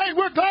 They're saying,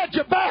 we're glad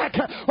you're back.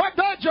 We're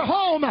glad you're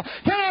home.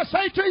 Can I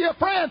say to you,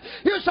 friend,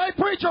 you say,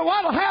 preacher,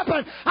 what'll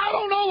happen? I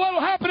don't know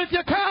what'll happen if you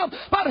come,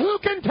 but who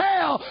can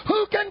tell?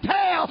 Who can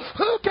tell?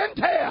 Who can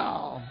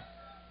tell?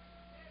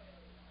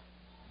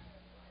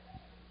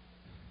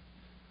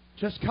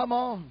 Just come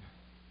on.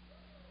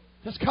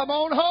 Just come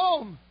on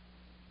home.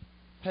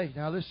 Hey,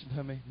 now listen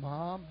to me.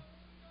 Mama,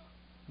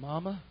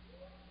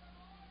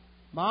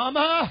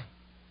 Mama,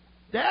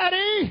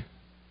 Daddy,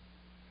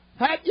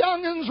 had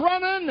young'uns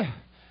running,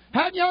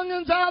 had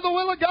young'uns out of the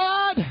will of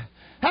God,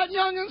 had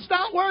young'uns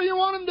not where you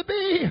want them to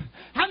be.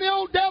 And the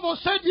old devil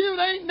said to you,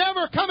 they ain't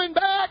never coming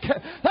back.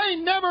 They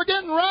ain't never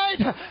getting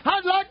right.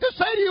 I'd like to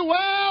say to you,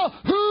 well,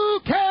 who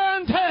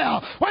can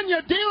tell? When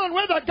you're dealing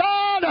with a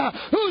God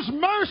whose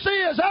mercy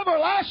is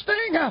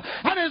everlasting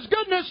and His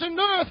goodness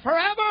endureth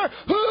forever,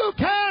 who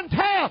can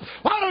tell?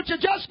 Why don't you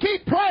just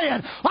keep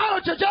praying? Why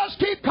don't you just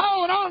keep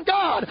calling on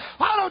God?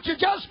 Why don't you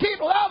just keep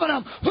loving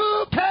Him?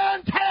 Who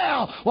can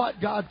tell what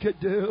God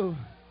could do?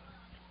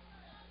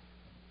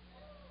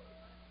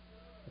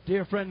 A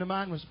dear friend of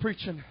mine was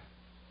preaching,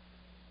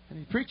 and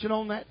he preaching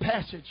on that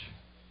passage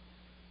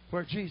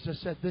where Jesus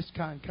said, this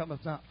kind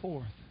cometh not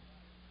forth,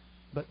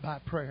 but by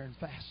prayer and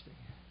fasting.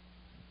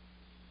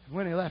 And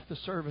when he left the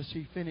service,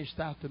 he finished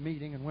out the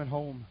meeting and went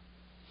home.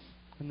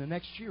 And the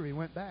next year he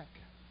went back.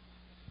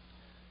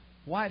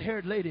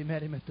 White-haired lady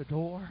met him at the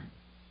door.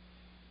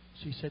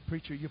 She said,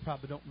 preacher, you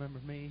probably don't remember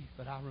me,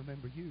 but I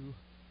remember you.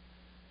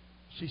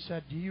 She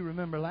said, do you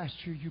remember last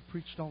year you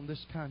preached on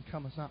this kind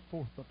cometh not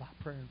forth, but by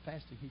prayer and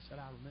fasting? He said,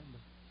 I remember.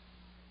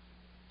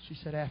 She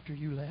said, after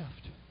you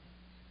left,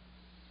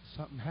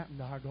 something happened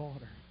to our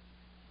daughter.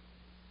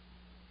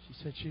 She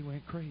said she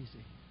went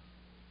crazy.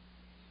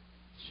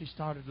 She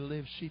started to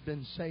live. She'd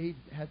been saved,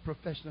 had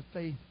profession of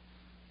faith,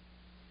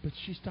 but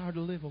she started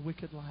to live a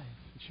wicked life,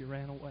 and she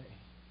ran away.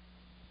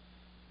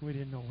 We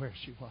didn't know where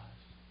she was.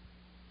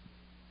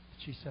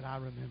 But she said, I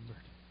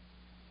remembered.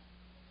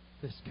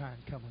 This kind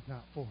cometh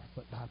not forth,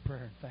 but by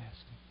prayer and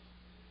fasting.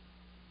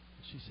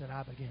 And she said,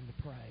 I began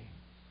to pray,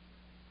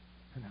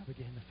 and I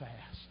began to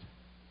fast.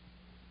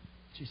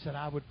 She said,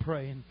 I would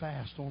pray and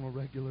fast on a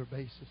regular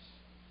basis.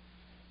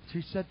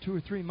 She said 2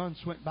 or 3 months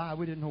went by.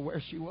 We didn't know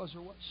where she was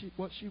or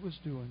what she was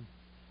doing.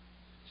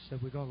 She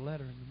said, we got a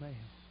letter in the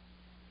mail.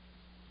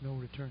 No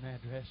return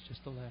address,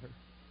 just a letter.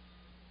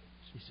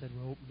 She said,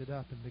 we opened it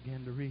up and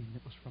began to read, and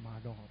it was from our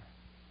daughter.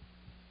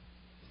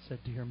 It said,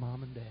 dear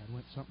Mom and Dad.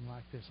 Went something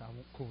like this. I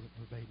won't quote it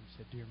verbatim. It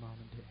said, dear Mom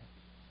and Dad,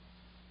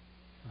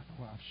 I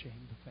know I've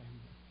shamed the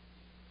family.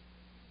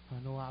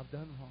 I know I've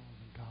done wrong,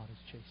 and God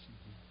has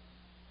chastened me.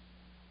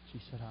 She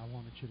said, I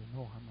wanted you to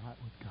know I'm right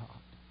with God.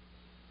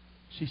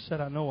 She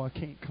said, I know I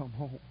can't come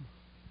home.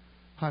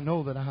 I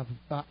know that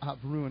I've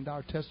ruined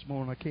our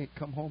testimony and I can't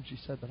come home. She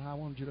said, but I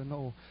wanted you to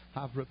know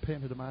I've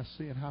repented of my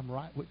sin. I'm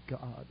right with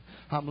God.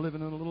 I'm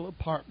living in a little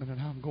apartment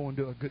and I'm going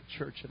to a good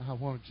church, and I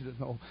wanted you to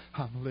know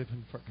I'm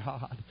living for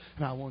God.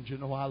 And I wanted you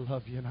to know I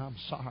love you and I'm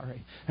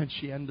sorry. And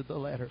she ended the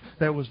letter.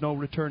 There was no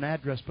return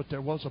address, but there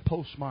was a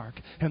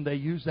postmark. And they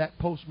used that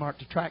postmark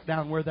to track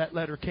down where that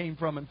letter came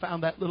from and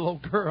found that little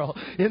old girl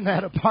in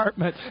that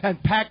apartment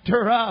and packed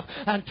her up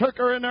and took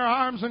her in their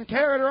arms and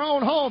carried her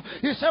on home.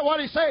 You say, what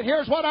he said?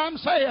 Here's what I'm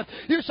saying.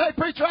 You say,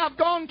 preacher, I've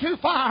gone too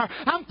far.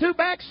 I'm too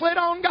backslid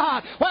on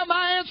God. Well,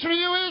 my answer to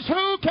you is,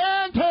 who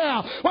can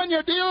tell? When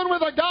you're dealing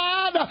with a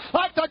God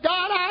like the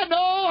God I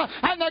know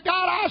and the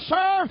God I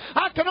serve,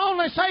 I can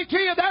only say to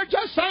you, there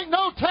just ain't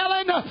no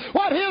telling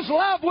what His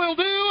love will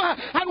do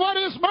and what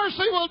His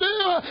mercy will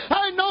do.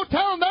 There ain't no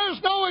telling.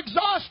 There's no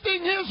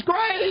exhausting His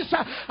grace.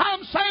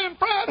 I'm saying,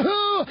 friend,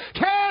 who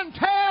can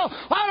tell?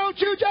 Why don't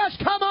you just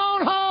come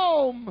on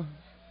home?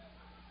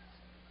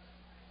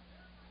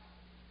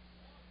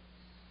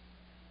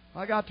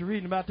 I got to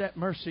reading about that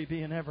mercy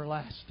being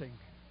everlasting.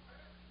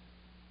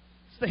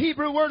 It's the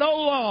Hebrew word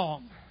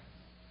olam.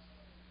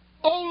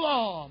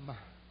 Olam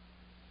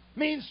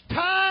means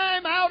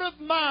time out of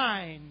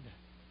mind,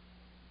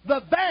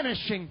 the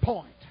vanishing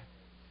point.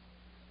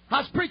 I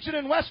was preaching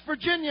in West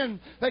Virginia, and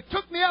they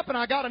took me up, and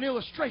I got an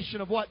illustration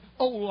of what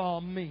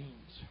olam means.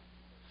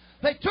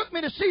 They took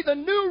me to see the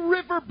New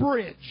River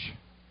Bridge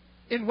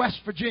in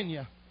West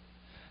Virginia.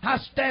 I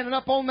was standing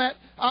up on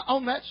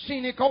that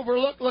scenic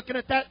overlook looking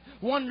at that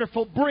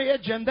wonderful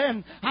bridge, and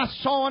then I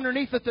saw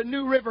underneath it the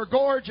New River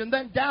Gorge, and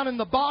then down in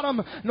the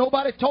bottom,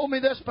 nobody told me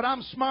this, but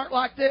I'm smart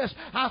like this,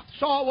 I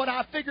saw what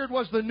I figured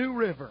was the New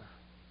River.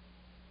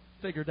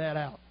 Figured that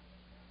out.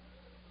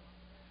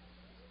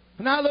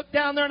 And I looked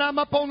down there and I'm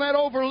up on that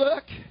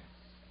overlook,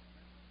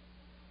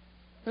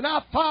 and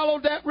I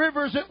followed that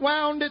river as it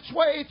wound its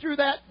way through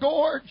that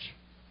gorge.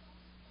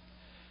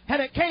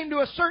 And it came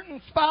to a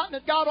certain spot and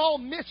it got all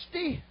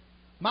misty.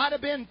 Might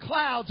have been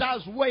clouds. I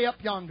was way up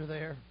yonder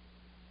there.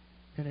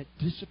 And it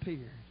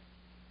disappeared.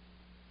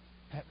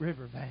 That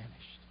river vanished.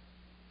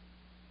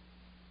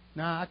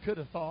 Now, I could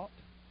have thought,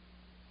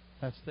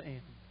 that's the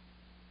end.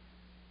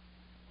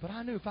 But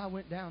I knew if I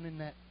went down in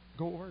that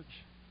gorge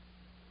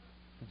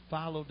and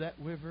followed that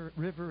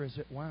river as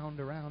it wound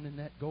around in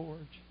that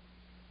gorge,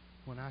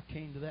 when I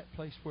came to that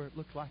place where it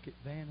looked like it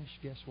vanished,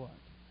 guess what?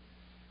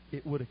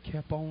 It would have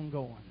kept on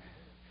going.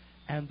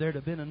 And there'd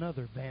have been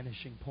another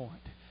vanishing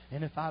point.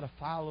 And if I'd have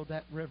followed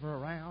that river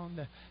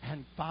around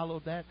and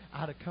followed that,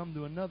 I'd have come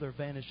to another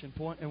vanishing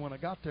point. And when I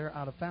got there,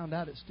 I'd have found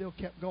out it still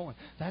kept going.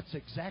 That's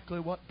exactly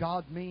what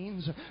God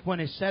means when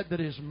He said that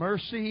His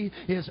mercy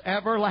is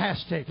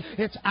everlasting.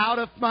 It's out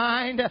of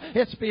mind.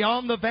 It's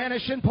beyond the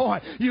vanishing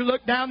point. You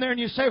look down there and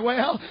you say,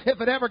 well, if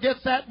it ever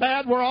gets that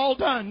bad, we're all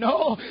done.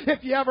 No,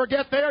 if you ever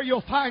get there,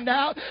 you'll find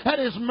out that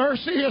His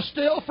mercy is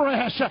still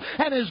fresh,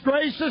 and His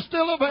grace is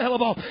still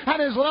available, and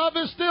His love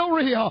is still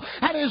real,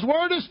 and His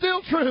word is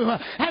still true,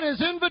 and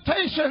His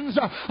invitations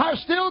are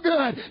still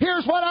good.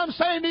 Here's what I'm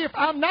saying to you.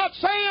 I'm not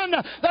saying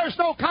there's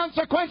no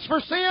consequence for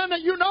sin.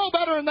 You know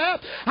better than that.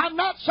 I'm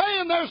not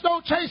saying there's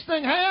no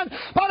chastening hand,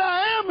 but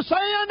I am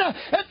saying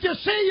if you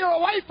see you're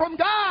away from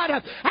God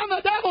and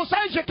the devil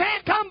says you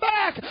can't come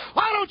back,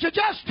 why don't you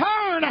just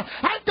turn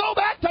and go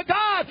back to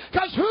God?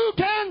 Because who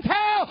can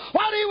tell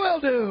what He will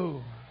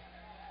do?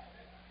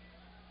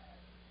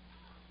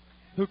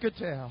 Who could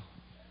tell?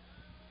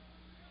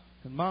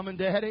 And Mom and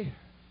Daddy,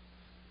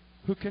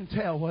 who can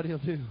tell what He'll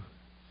do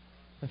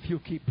if you'll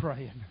keep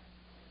praying?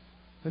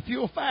 If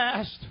you'll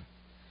fast,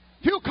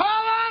 if you'll call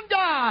on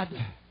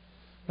God,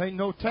 ain't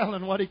no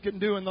telling what He can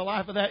do in the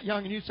life of that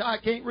young. And you say, I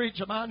can't reach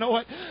Him. I know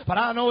it. But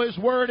I know His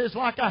Word is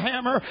like a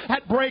hammer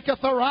that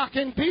breaketh the rock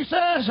in pieces.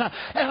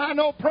 And I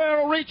know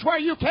prayer will reach where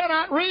you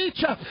cannot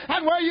reach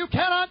and where you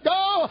cannot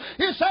go.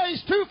 You say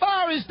He's too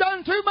far. He's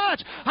done too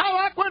much. I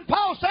like when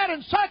Paul said,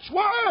 and such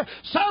were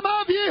some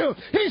of you.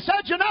 He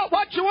said, you're not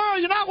what you were.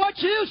 You're not what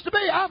you used to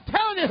be. I'm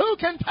telling you, who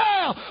can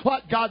tell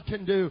what God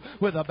can do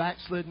with a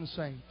backslidden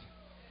saint?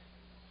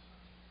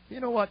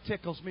 You know what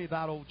tickles me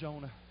about old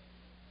Jonah?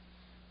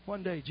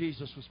 One day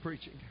Jesus was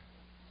preaching,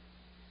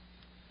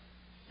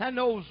 and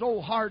those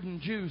old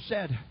hardened Jews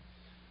said,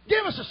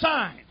 give us a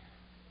sign.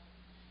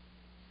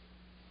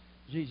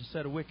 Jesus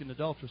said, a wicked and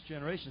adulterous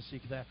generation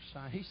seeketh after a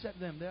sign. He said to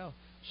them, there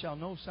shall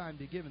no sign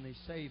be given thee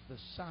save the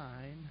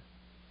sign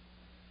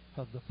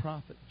of the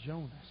prophet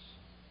Jonas.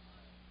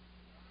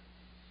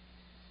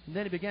 And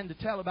then He began to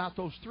tell about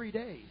those 3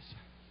 days.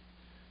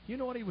 You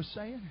know what He was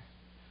saying?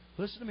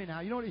 Listen to me now.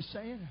 You know what He's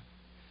saying?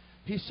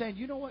 He's saying,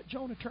 you know what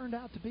Jonah turned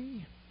out to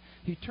be?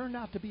 He turned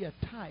out to be a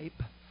type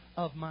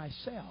of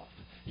myself.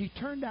 He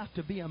turned out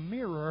to be a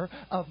mirror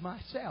of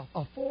myself,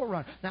 a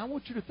forerunner. Now I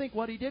want you to think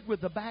what He did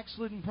with the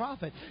backslidden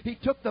prophet. He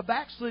took the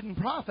backslidden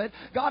prophet,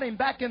 got him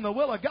back in the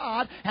will of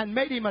God, and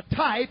made him a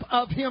type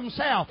of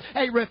Himself,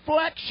 a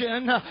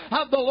reflection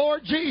of the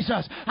Lord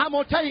Jesus. I'm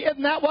going to tell you,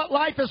 isn't that what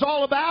life is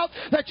all about?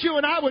 That you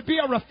and I would be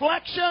a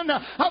reflection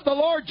of the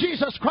Lord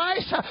Jesus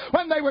Christ.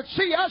 When they would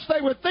see us, they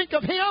would think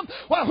of Him.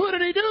 Well, who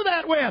did He do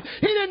that with?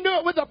 He didn't do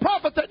it with the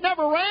prophet that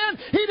never ran.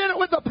 He did it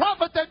with the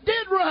prophet that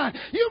did run.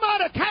 You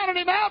might have counted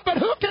him out, but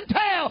who can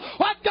tell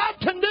what God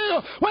can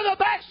do with a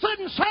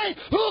backslidden saint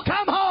who'll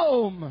come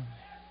home?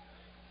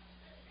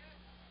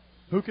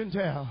 Who can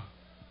tell?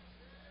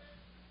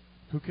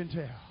 Who can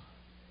tell?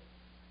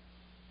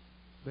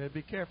 Better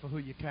be careful who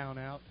you count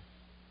out.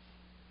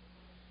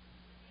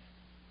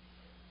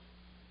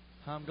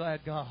 I'm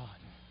glad God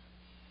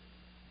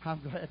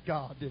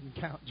didn't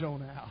count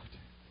Jonah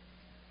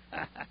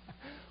out.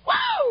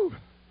 Woo!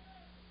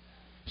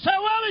 So,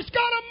 well, he's got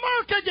a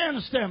mark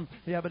against him.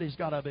 Yeah, but he's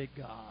got a big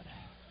God.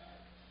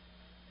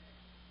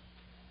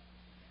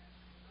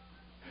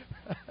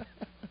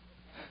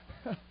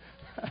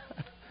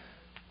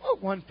 Oh,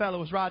 one fellow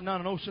was riding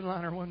on an ocean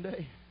liner one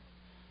day,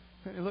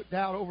 and he looked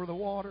out over the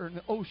water and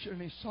the ocean,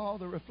 and he saw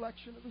the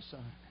reflection of the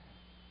sun.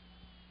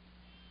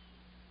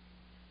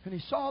 And he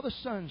saw the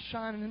sun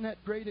shining in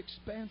that great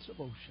expanse of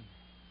ocean.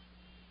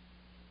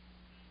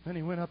 Then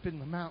he went up in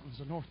the mountains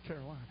of North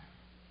Carolina.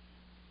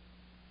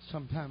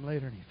 Sometime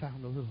later, and he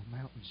found a little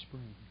mountain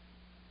spring.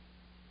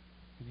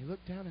 And he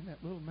looked down in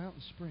that little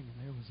mountain spring,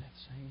 and there was that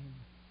same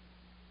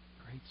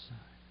great sun.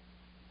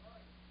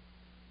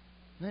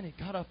 And then he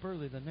got up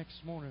early the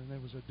next morning, and there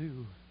was a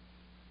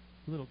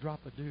little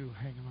drop of dew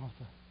hanging off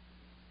a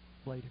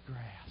blade of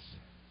grass.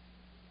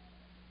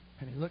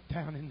 And he looked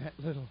down in that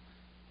little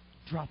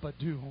drop of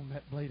dew on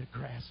that blade of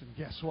grass, and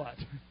guess what?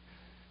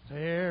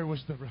 There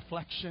was the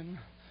reflection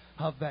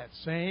of that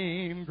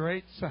same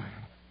great sun.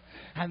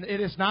 And it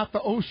is not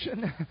the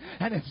ocean,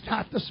 and it's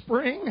not the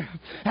spring,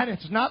 and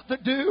it's not the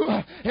dew.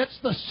 It's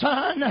the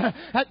sun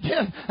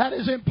that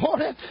is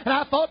important. And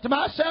I thought to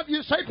myself,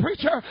 you say,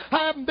 preacher,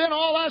 I haven't been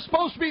all I'm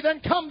supposed to be.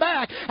 Then come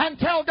back and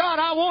tell God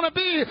I want to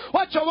be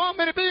what you want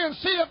me to be, and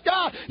see if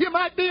God, you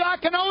might be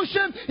like an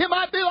ocean, you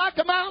might be like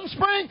a mountain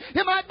spring,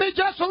 you might be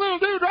just a little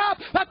dewdrop,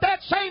 but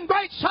that same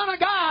great Son of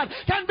God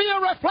can be a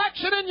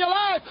reflection in your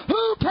life.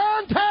 Who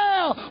can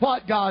tell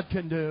what God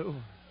can do?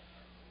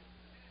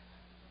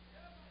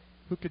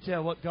 Who could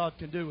tell what God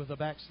can do with a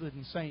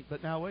backslidden saint?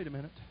 But now, wait a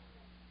minute.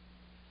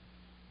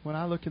 When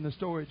I look in the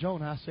story of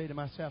Jonah, I say to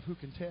myself, who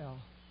can tell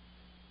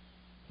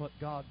what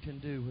God can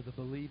do with a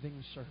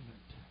believing servant?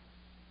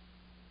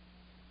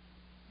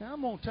 Now,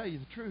 I'm going to tell you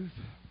the truth.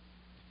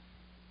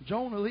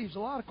 Jonah leaves a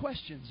lot of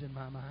questions in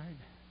my mind.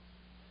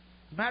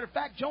 As a matter of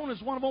fact, Jonah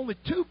is one of only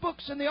 2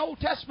 books in the Old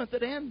Testament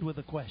that end with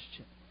a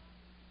question.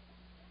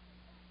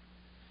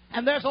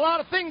 And there's a lot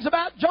of things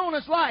about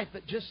Jonah's life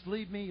that just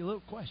leave me a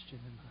little question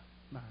in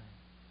my mind.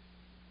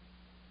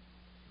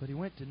 But he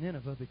went to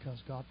Nineveh because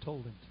God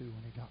told him to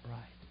when he got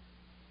right.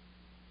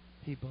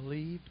 He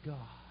believed God.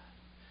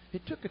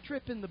 It took a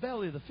trip in the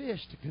belly of the fish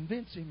to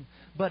convince him,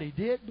 but he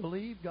did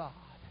believe God.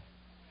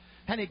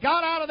 And he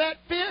got out of that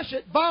fish,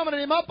 it vomited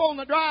him up on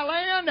the dry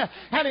land,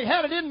 and he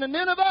headed into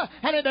Nineveh,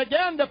 and he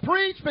began to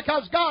preach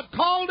because God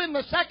called him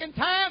the second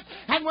time.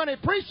 And when he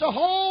preached, the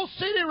whole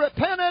city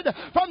repented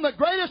from the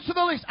greatest to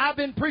the least. I've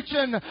been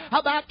preaching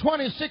about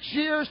 26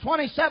 years,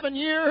 27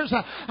 years.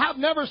 I've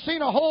never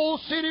seen a whole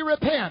city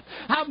repent.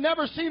 I've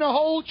never seen a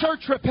whole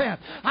church repent.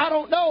 I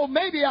don't know,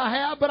 maybe I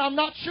have, but I'm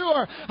not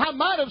sure. I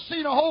might have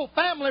seen a whole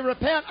family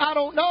repent. I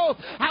don't know.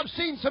 I've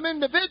seen some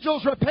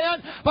individuals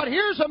repent, but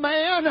here's a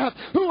man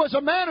who was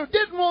a man who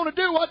didn't want to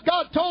do what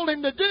God told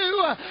him to do,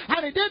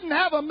 and he didn't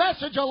have a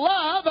message of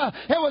love.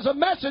 It was a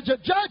message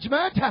of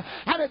judgment,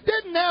 and it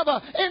didn't have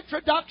an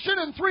introduction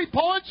and 3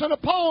 points and a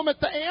poem at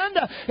the end.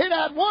 It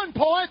had 1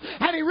 point,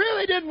 and he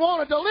really didn't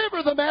want to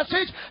deliver the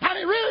message, and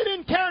he really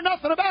didn't care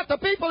nothing about the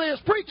people he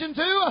was preaching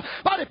to,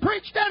 but he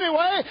preached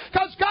anyway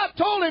because God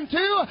told him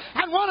to.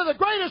 And one of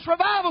the greatest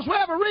revivals we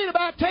ever read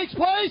about takes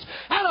place,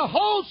 and a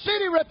whole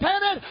city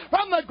repented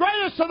from the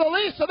greatest to the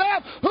least of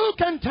them. Who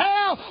can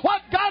tell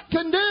what God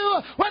can do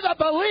with a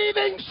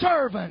believing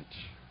servant?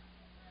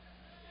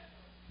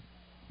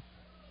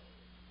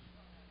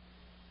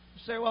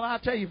 You say, well, I'll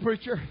tell you,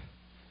 preacher,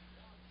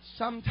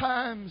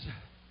 sometimes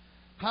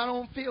I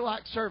don't feel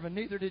like serving.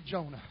 Neither did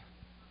Jonah.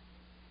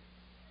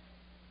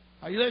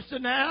 Are you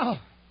listening now?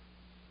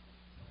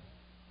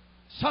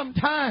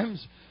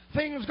 Sometimes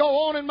things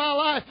go on in my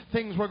life.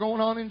 Things were going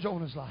on in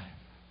Jonah's life.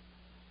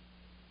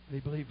 But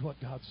he believed what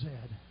God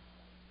said.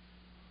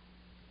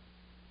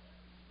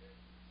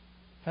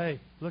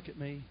 Hey, look at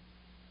me.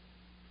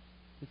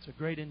 It's a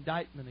great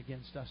indictment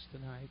against us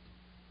tonight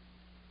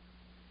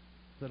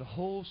that a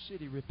whole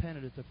city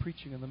repented at the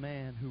preaching of the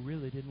man who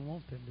really didn't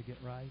want them to get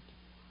right,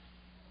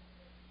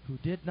 who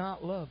did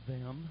not love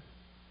them,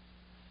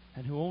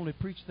 and who only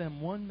preached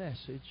them one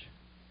message,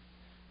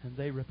 and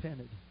they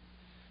repented.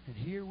 And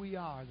here we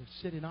are that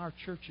sit in our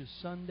churches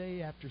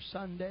Sunday after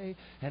Sunday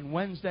and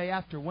Wednesday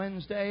after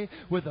Wednesday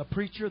with a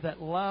preacher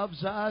that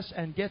loves us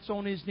and gets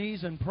on his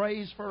knees and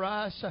prays for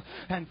us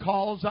and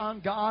calls on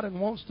God and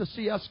wants to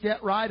see us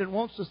get right and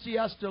wants to see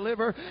us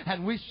deliver.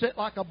 And we sit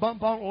like a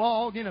bump on a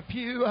log in a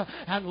pew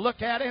and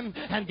look at him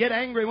and get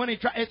angry when he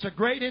tries. It's a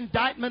great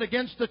indictment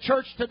against the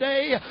church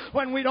today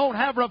when we don't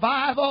have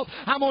revival.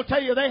 I'm going to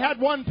tell you, they had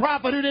one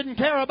prophet who didn't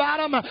care about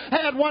them. They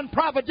had one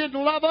prophet who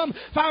didn't love them.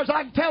 As far as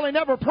I can tell, he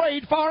never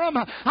prayed for them.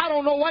 I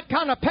don't know what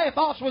kind of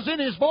pathos was in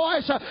his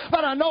voice,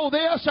 but I know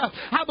this.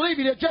 I believe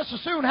he'd have just as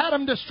soon had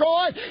them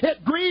destroyed.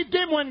 It grieved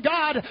him when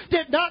God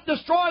did not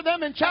destroy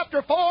them in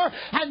chapter 4,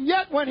 and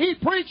yet when he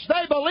preached,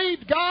 they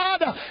believed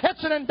God.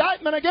 It's an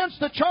indictment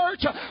against the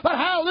church, but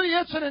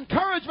hallelujah, it's an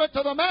encouragement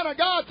to the man of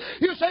God.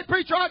 You say,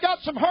 preacher, I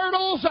got some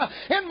hurdles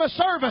in my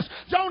service.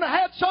 Jonah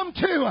had some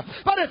too,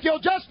 but if you'll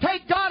just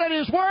take God at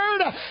His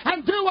word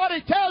and do what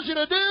He tells you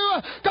to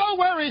do, go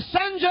where He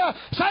sends you,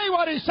 say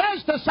what He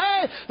says to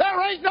say,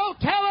 there ain't no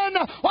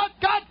telling what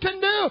God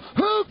can do.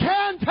 Who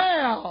can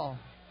tell?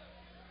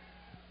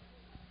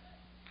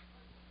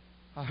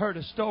 I heard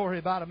a story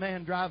about a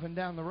man driving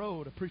down the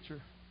road, a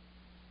preacher,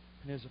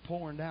 and it was a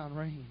pouring down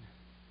rain.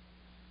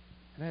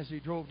 And as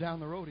he drove down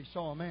the road, he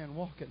saw a man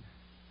walking.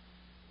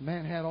 The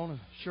man had on a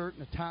shirt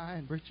and a tie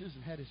and breeches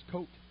and had his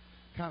coat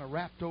kind of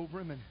wrapped over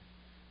him, and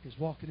he was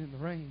walking in the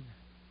rain.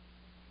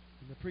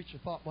 And the preacher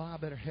thought, well, I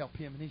better help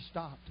him. And he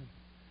stopped and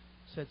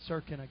said,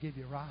 sir, can I give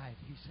you a ride?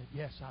 He said,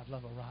 yes, I'd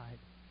love a ride.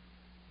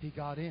 He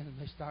got in and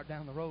they start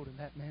down the road, and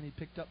that man he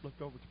picked up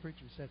looked over at the preacher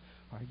and said,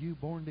 are you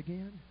born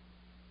again?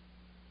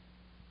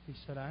 He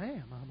said, I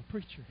am. I'm a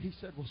preacher. He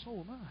said, well, so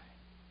am I.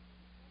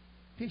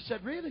 He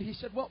said, really? He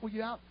said, what were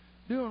you out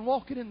doing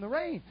walking in the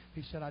rain?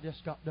 He said, I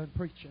just got done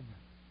preaching.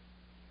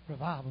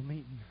 Revival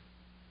meeting.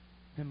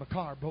 And my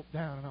car broke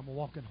down and I'm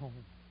walking home.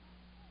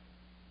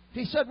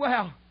 He said,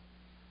 well,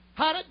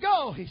 how'd it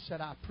go? He said,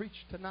 I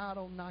preached tonight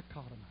on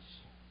Nicodemus.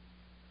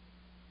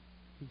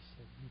 He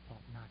said, you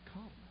thought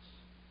Nicodemus?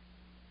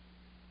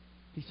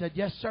 He said,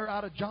 yes, sir,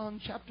 out of John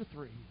chapter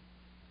 3.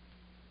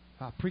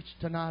 I preached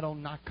tonight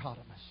on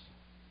Nicodemus.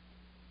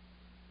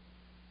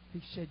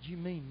 He said, you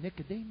mean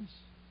Nicodemus?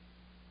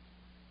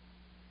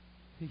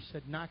 He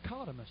said,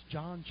 Nicodemus,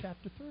 John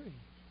chapter 3.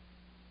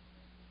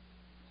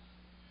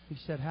 He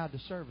said, how'd the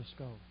service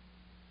go?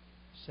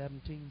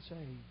 17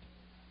 saved.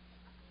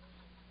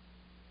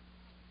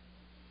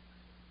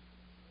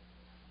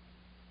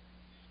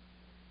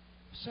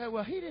 Say,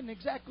 well, he didn't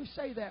exactly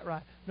say that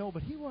right. No,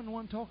 but he wasn't the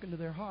one talking to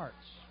their hearts.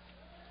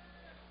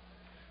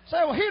 Say,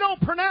 well, he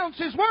don't pronounce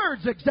his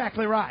words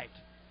exactly right.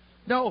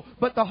 No,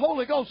 but the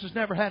Holy Ghost has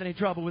never had any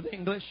trouble with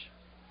English.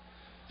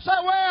 Say,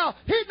 well,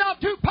 he's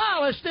not too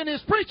polished in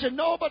his preaching.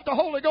 No, but the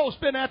Holy Ghost's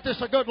been at this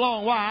a good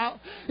long while.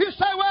 You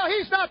say, well,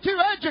 he's not too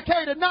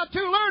educated, not too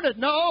learned.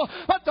 No,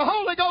 but the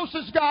Holy Ghost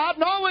is God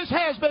and always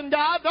has been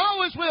God and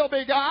always will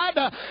be God.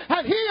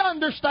 And He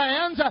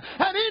understands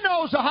and He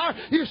knows the heart.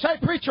 You say,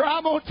 preacher,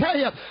 I'm going to tell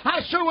you, I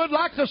sure would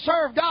like to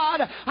serve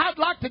God. I'd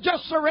like to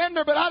just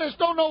surrender, but I just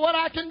don't know what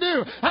I can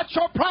do. That's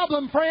your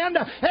problem, friend.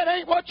 It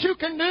ain't what you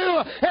can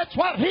do. It's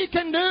what He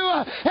can do.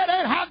 It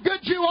ain't how good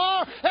you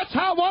are. It's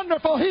how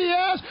wonderful He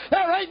is.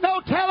 There ain't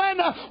no telling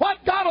what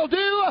God will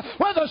do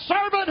with a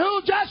servant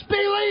who'll just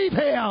believe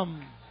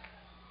Him.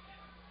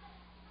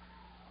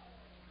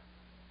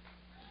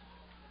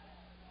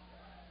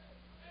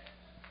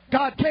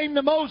 God came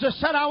to Moses,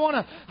 said, I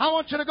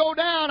want you to go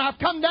down. I've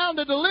come down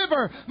to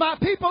deliver my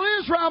people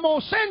Israel. I'm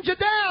going to send you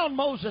down.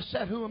 Moses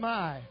said, who am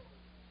I?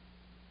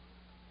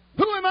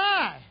 Who am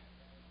I?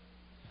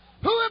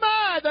 Who am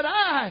I that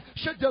I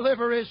should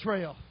deliver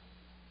Israel?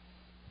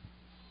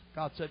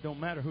 God said, don't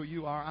matter who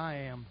you are, I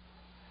am.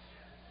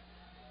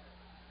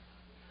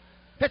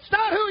 It's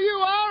not who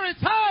you are, it's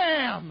I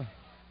am.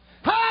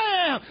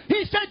 I am.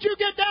 He said, you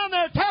get down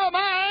there, tell them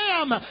I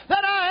am,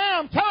 that I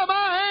am. Tell them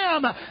I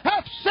am,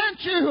 have sent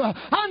you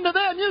unto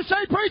them. You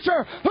say,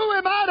 preacher, who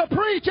am I to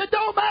preach? It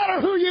don't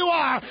matter who you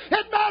are.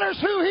 It matters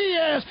who He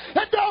is.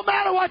 It don't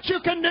matter what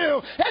you can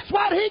do. It's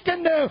what He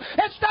can do.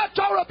 It's not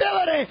your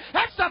ability.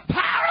 It's the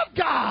power of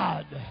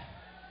God.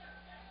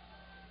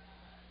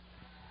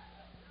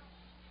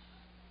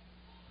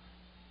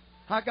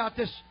 I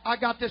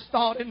got this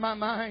thought in my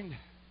mind.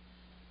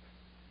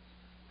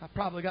 I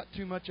probably got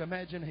too much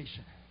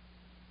imagination.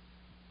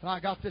 But I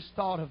got this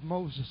thought of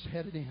Moses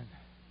headed in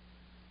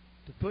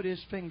to put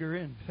his finger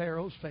in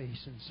Pharaoh's face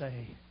and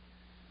say,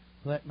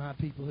 let my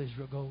people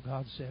Israel go.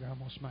 God said, I'm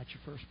going to smite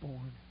your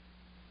firstborn.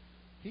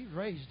 He's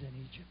raised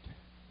in Egypt.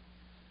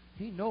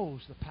 He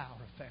knows the power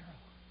of Pharaoh.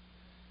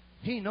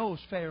 He knows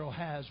Pharaoh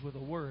has, with a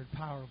word,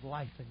 power of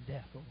life and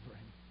death over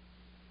him.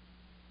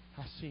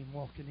 I see him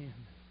walking in,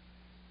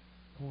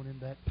 going in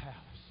that palace,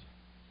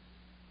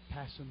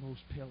 passing those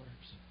pillars.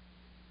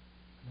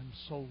 And them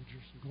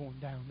soldiers going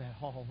down that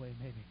hallway,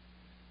 maybe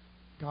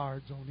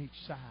guards on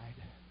each side.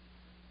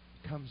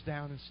 He comes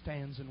down and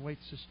stands and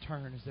waits his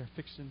turn as they're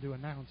fixing to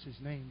announce his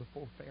name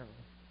before Pharaoh.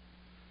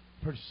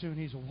 Pretty soon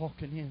he's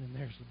walking in, and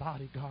there's the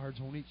bodyguards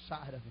on each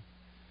side of him.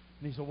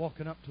 And he's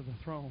walking up to the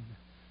throne.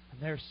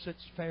 And there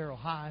sits Pharaoh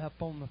high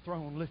up on the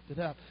throne, lifted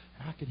up.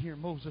 And I could hear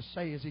Moses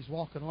say as he's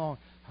walking along,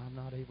 I'm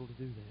not able to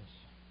do this.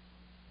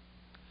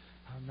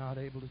 I'm not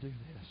able to do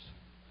this.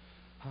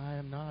 I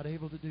am not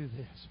able to do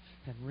this.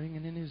 And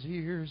ringing in his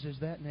ears is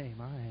that name.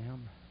 I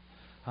am.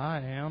 I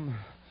am.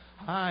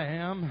 I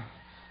am.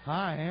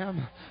 I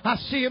am. I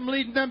see him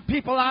leading them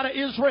people out of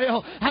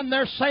Israel, and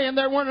they're saying,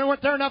 they're wondering,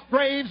 weren't there enough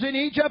graves in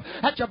Egypt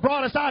that you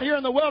brought us out here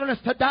in the wilderness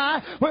to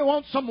die? We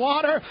want some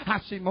water. I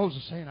see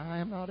Moses saying, I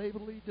am not able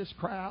to lead this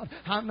crowd.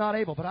 I'm not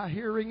able. But I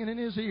hear ringing in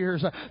his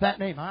ears that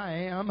name.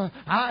 I am.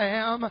 I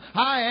am.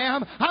 I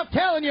am. I'm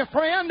telling you,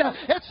 friend,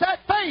 it's that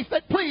faith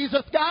that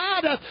pleaseth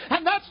God,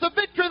 and that's the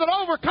victory that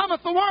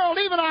overcometh the world,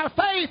 even our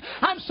faith.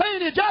 I'm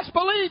saying you just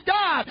believe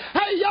God.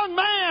 Hey, young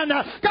man,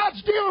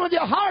 God's dealing with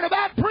your heart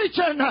about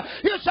preaching.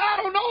 You say,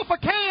 I don't know if I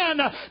can.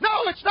 No,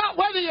 it's not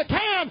whether you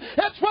can.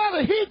 It's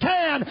whether He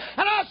can. And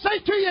I say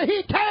to you,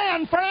 He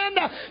can, friend.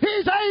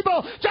 He's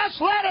able.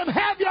 Just let Him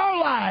have your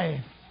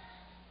life.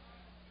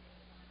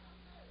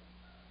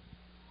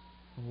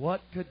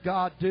 What could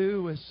God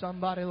do with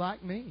somebody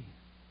like me?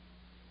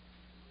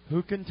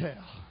 Who can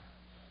tell?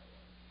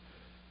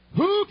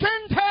 Who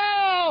can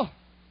tell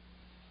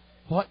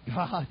what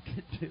God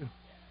could do?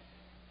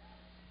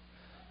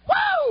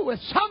 Woo! With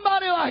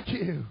somebody like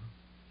you.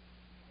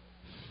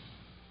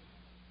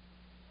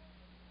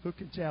 Who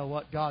can tell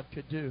what God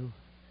could do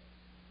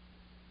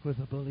with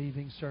a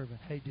believing servant?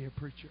 Hey, dear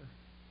preacher,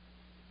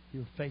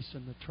 you're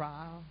facing the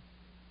trial.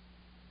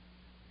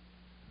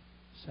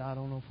 So I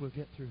don't know if we'll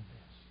get through this.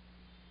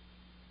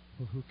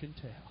 Well, who can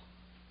tell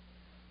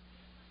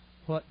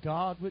what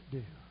God would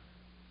do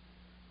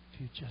if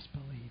you just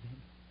believe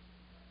Him?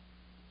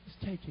 Just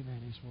take Him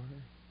at His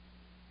word.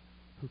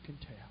 Who can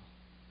tell?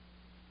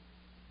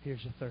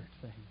 Here's a third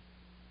thing.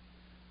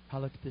 I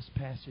look at this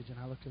passage and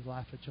I look at the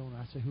life of Jonah.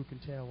 I say, who can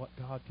tell what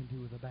God can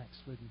do with a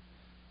backslidden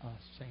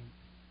saint?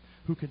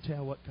 Who can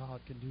tell what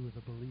God can do with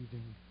a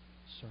believing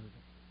servant?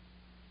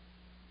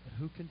 But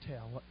who can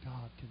tell what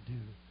God can do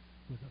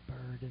with a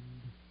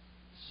burdened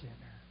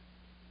sinner?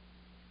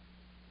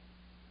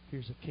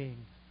 Here's a king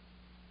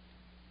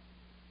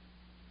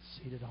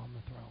seated on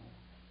the throne,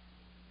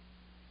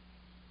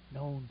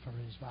 known for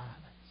his violence.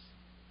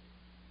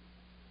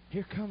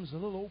 Here comes the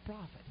little old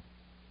prophet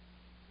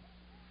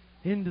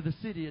into the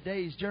city, a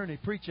day's journey,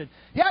 preaching,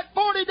 yet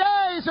 40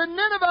 days and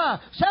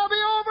Nineveh shall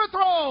be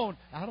overthrown.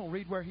 I don't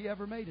read where he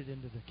ever made it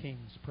into the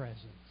king's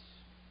presence.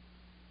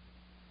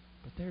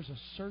 But there's a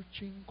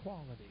searching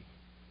quality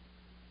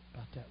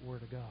about that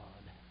Word of God.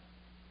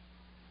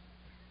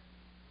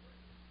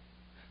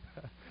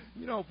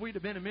 You know, if we'd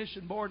have been a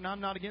mission board, and I'm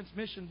not against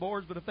mission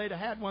boards, but if they'd have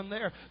had one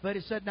there, they'd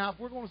have said, now, if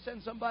we're going to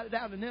send somebody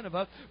down to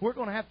Nineveh, we're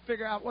going to have to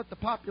figure out what the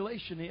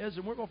population is,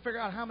 and we're going to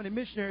figure out how many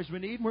missionaries we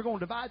need, and we're going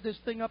to divide this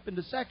thing up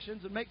into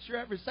sections and make sure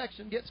every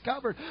section gets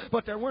covered.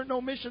 But there weren't no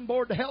mission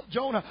board to help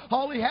Jonah.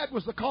 All he had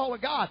was the call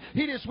of God.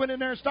 He just went in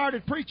there and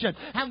started preaching,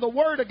 and the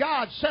Word of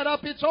God set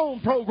up its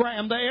own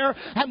program there,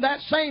 and that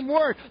same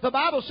Word, the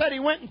Bible said he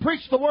went and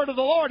preached the Word of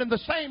the Lord, and the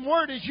same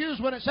word is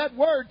used when it said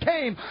word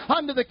came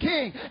unto the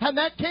king, and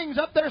that king's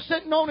up there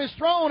sitting on his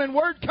throne, and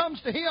word comes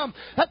to him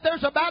that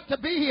there's about to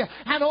be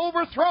an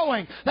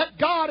overthrowing, that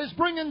God is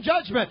bringing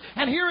judgment.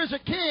 And here is a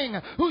king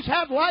who's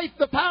had life,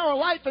 the power of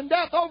life and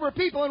death over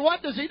people, and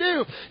what does he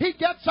do? He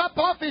gets up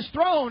off his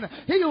throne.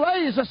 He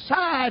lays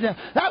aside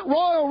that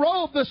royal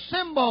robe, the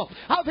symbol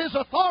of his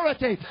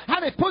authority,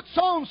 and he puts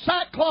on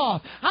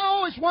sackcloth. I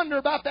always wonder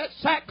about that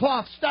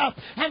sackcloth stuff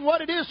and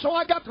what it is, so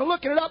I got to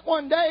looking it up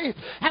one day,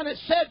 and it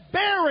said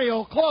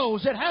burial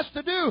clothes. It has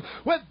to do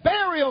with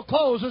burial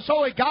clothes. And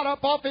so he got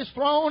up off his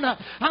throne.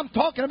 I'm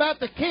talking about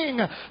the king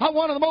of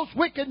one of the most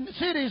wicked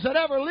cities that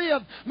ever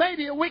lived,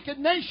 maybe a wicked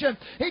nation.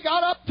 He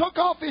got up, took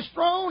off his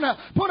throne,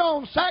 put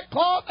on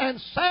sackcloth, and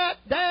sat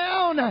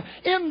down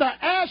in the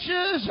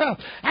ashes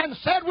and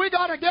said, we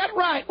got to get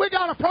right. We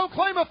got to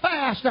proclaim a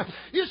fast.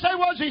 You say,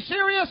 was he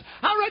serious?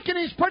 I reckon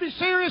he's pretty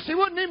serious. He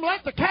wouldn't even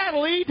let the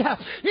cattle eat.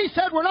 He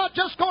said, we're not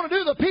just going to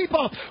do the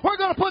people. We're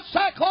going to put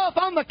sackcloth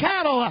on the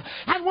cattle,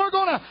 and we're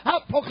going to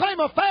proclaim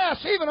a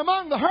fast even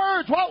among the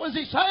herds. What was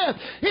he saying?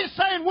 He's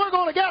saying we're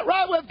going to get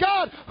right with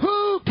God.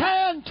 Who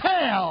can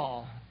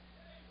tell?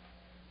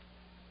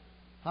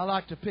 I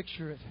like to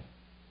picture it.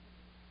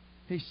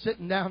 He's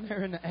sitting down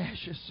there in the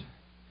ashes,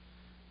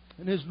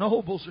 and his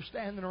nobles are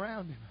standing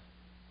around him.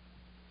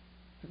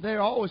 And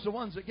they're always the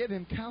ones that give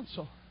him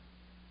counsel.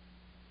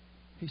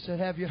 He said,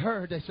 have you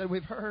heard? They said,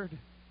 we've heard.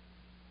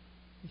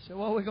 He said,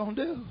 what are we going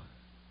to do?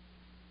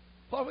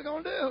 What are we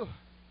going to do?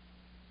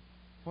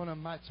 One of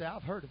them might say,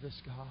 I've heard of this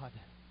God.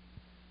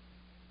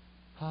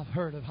 I've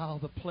heard of how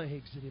the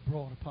plagues that He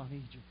brought upon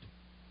Egypt.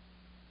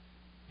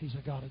 He's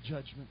a God of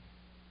judgment.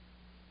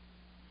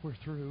 We're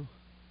through.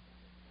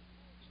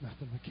 There's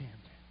nothing we can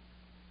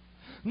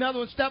do. Another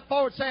one step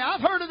forward and say,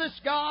 I've heard of this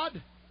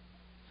God.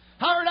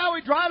 I heard how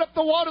He dried up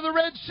the water of the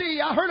Red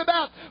Sea. I heard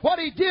about what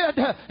He did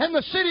in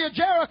the city of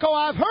Jericho.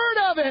 I've heard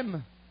of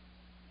Him.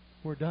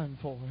 We're done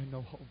for and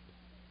no hope.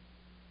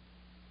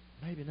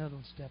 Maybe another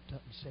one stepped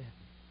up and said,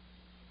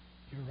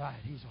 you're right,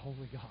 He's a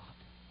holy God.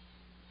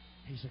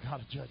 He's a God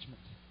of judgment.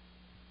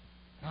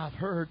 And I've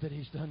heard that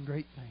He's done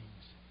great things.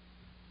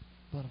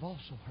 But I've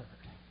also heard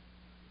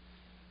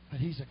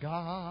that He's a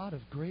God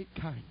of great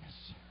kindness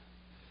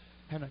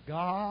and a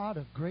God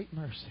of great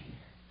mercy.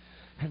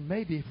 And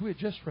maybe if we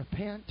just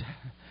repent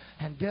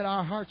and get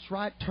our hearts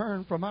right,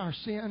 turn from our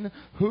sin,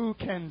 who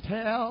can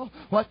tell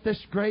what this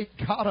great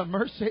God of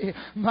mercy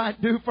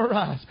might do for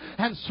us?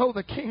 And so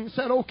the king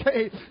said,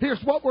 okay,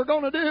 here's what we're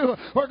going to do.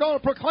 We're going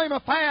to proclaim a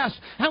fast,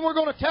 and we're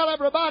going to tell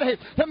everybody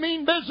to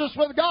mean business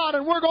with God,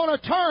 and we're going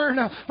to turn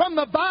from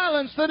the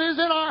violence that is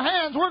in our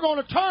hands. We're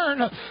going to turn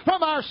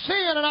from our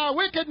sin and our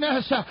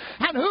wickedness.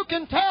 And who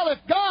can tell if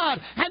God,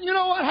 and you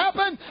know what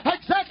happened?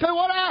 Exactly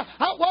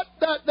what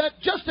that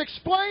just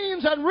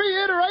explains and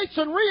reiterates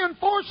and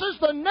reinforces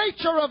the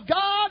nature of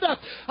God.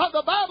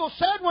 The Bible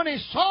said when He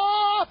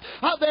saw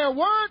their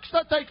works,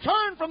 that they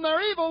turned from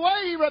their evil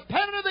way, He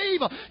repented of the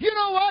evil. You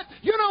know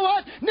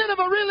what?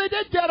 Nineveh really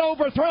did get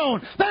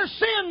overthrown. Their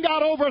sin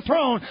got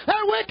overthrown.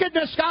 Their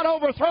wickedness got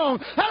overthrown.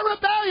 Their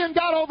rebellion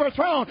got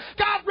overthrown.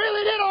 God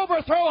really did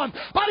overthrow them,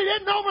 but He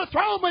didn't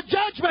overthrow them with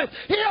judgment.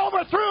 He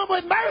overthrew them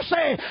with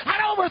mercy and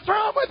overthrew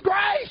them with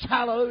grace.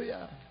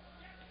 Hallelujah.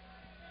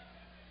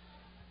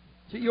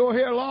 See, you're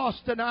here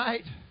lost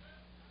tonight.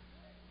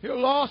 You're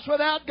lost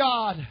without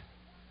God,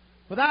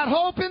 without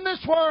hope in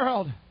this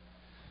world.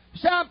 You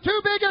say, I'm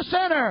too big a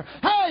sinner.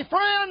 Hey,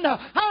 friend,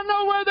 I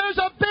know where there's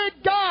a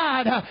big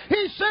God.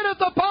 He sitteth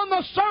upon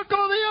the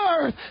circle of the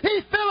earth. He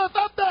filleth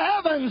up the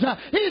heavens.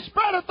 He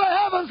spreadeth the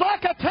heavens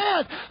like a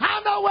tent.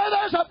 I know where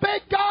there's a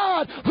big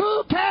God.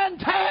 Who can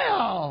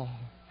tell?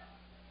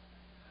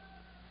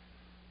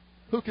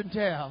 Who can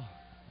tell?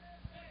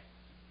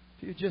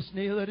 If you just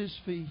kneel at His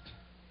feet.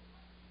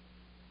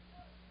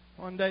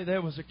 One day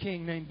there was a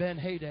king named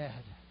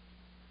Ben-Hadad.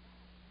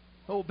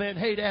 Old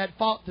Ben-Hadad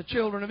fought the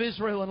children of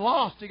Israel and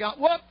lost. He got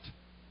whooped.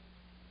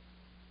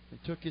 They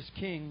took his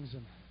kings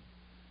and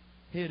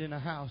hid in a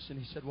house, and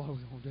he said, what are we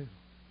going to do?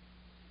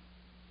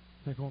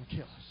 They're going to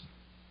kill us.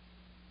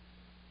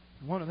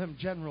 And one of them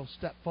generals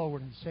stepped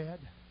forward and said,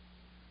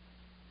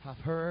 I've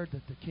heard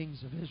that the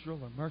kings of Israel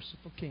are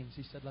merciful kings.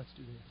 He said, let's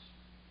do this.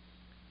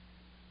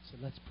 He said,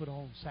 let's put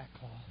on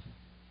sackcloth.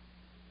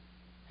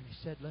 And he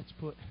said, let's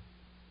put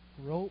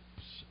ropes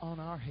on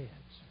our heads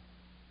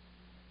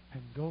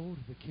and go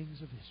to the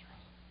kings of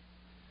Israel.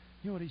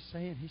 You know what he's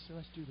saying? He said,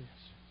 let's do this.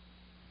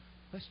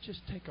 Let's just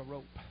take a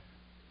rope,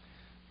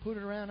 put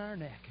it around our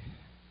neck,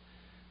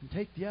 and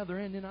take the other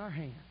end in our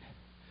hand,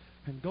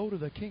 and go to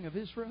the king of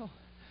Israel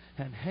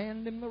and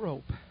hand him the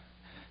rope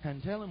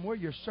and tell Him we're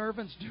your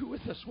servants. Do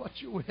with us what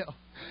you will,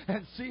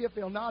 and see if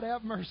He'll not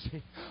have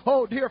mercy.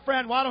 Oh, dear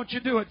friend, why don't you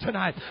do it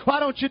tonight? Why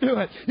don't you do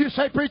it? You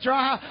say, preacher,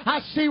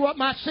 I see what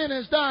my sin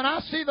has done. I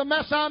see the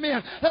mess I'm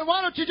in. Then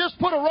why don't you just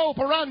put a rope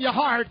around your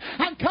heart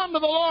and come to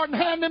the Lord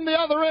and hand Him the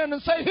other end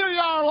and say, here you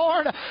are,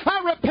 Lord.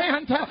 I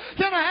repent.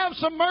 Can I have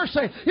some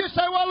mercy? You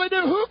say, well, we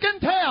do. Who can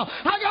tell?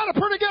 I got a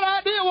pretty good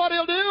idea what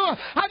He'll do.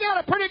 I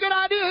got a pretty good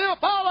idea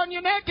He'll fall on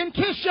your neck and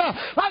kiss you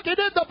like He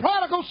did the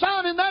prodigal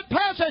son in that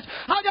passage.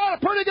 I got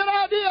a pretty good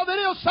idea that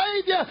He'll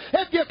save you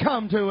if you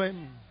come to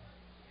Him.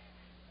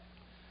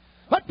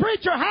 But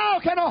preacher, how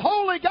can a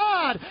holy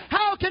God,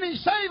 how can He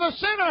save a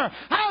sinner?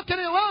 How can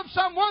He love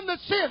someone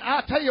that's sinned?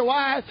 I'll tell you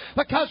why.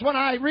 Because when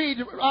I read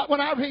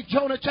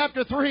Jonah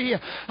chapter 3,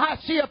 I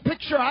see a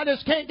picture I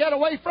just can't get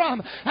away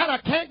from and I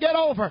can't get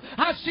over.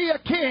 I see a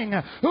king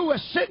who was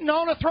sitting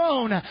on a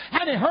throne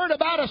and he heard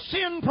about a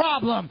sin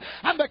problem.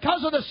 And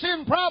because of the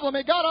sin problem,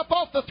 he got up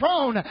off the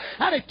throne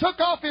and he took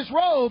off his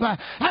robe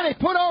and he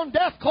put on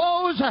death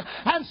clothes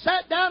and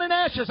sat down in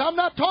ashes. I'm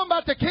not talking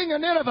about the king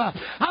of Nineveh.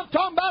 I'm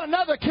talking about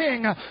another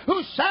king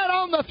who sat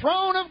on the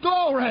throne of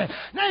glory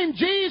named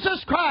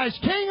Jesus Christ,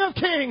 King of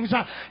Kings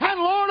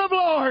and Lord of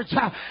Lords.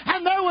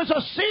 And there was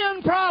a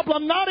sin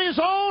problem, not his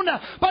own,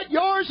 but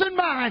yours and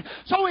mine.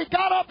 So he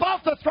got up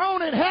off the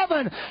throne in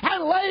heaven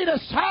and laid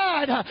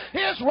aside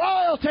his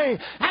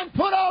royalty and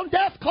put on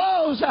death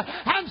clothes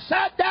and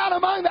sat down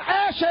among the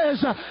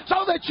ashes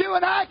so that you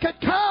and I could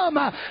come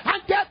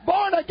and get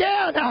born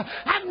again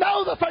and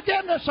know the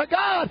forgiveness of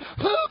God.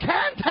 Who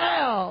can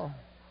tell?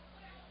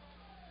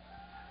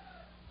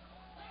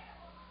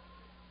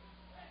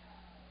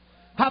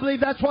 I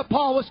believe that's what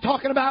Paul was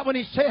talking about when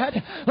he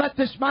said, let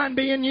this mind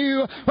be in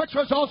you, which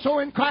was also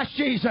in Christ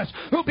Jesus,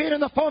 who being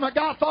in the form of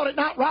God thought it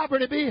not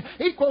robbery to be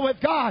equal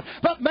with God,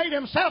 but made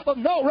himself of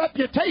no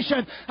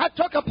reputation, and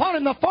took upon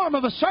him the form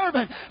of a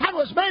servant, and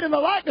was made in the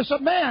likeness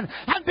of man,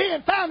 and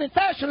being found in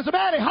fashion as a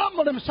man, he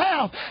humbled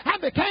himself,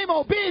 and became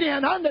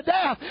obedient unto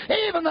death,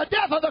 even the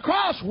death of the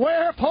cross.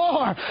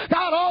 Wherefore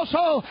God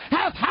also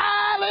hath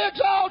highly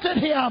exalted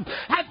him,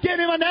 and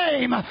given him a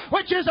name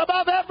which is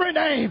above every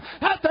name.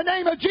 At the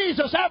name of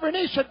Jesus, every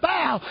knee should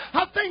bow,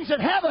 of things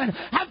in heaven,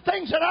 and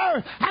things in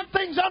earth, and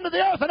things under the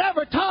earth, and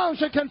every tongue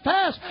should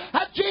confess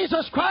that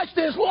Jesus Christ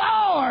is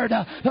Lord,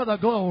 to the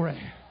glory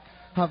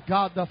of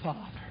God the Father.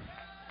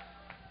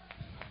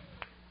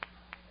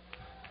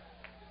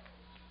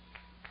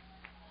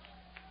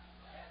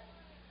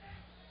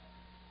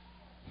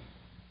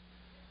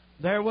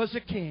 There was a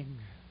king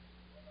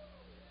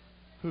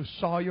who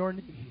saw your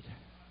need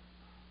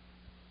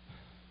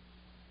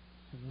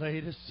and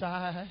laid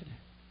aside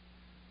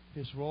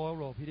his royal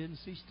robe. He didn't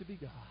cease to be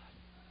God,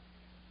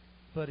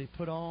 but he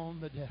put on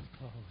the death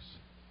clothes.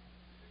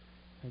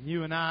 And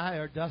you and I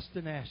are dust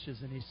and ashes,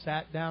 and he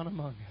sat down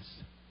among us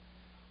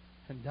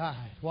and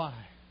died. Why?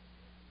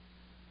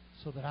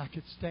 So that I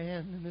could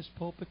stand in this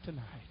pulpit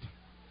tonight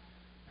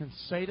and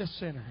say to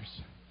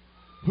sinners,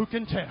 who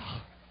can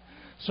tell?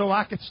 So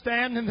I could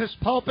stand in this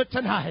pulpit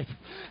tonight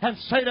and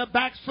say to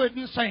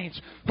backslidden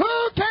saints,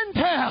 who can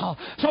tell?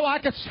 So I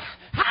could,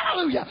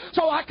 hallelujah,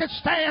 so I could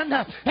stand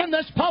in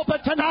this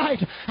pulpit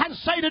tonight and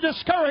say to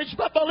discouraged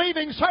but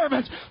believing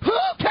servants, who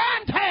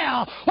can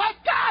tell what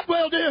God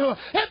will do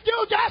if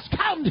you just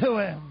come to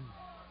Him?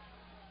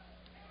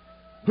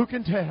 Who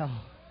can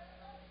tell?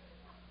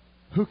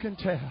 Who can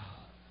tell?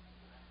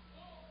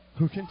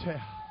 Who can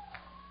tell?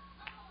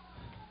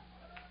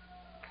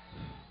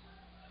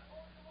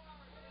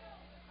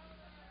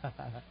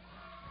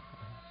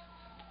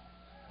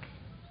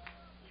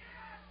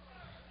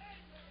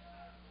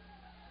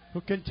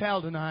 Who can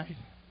tell tonight?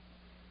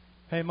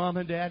 Hey, Mom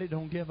and Daddy,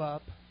 don't give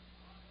up.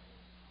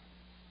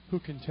 Who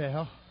can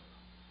tell?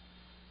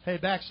 Hey,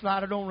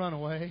 backslider, don't run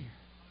away.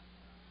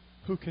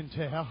 Who can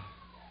tell?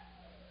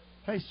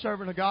 Hey,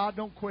 servant of God,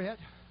 don't quit.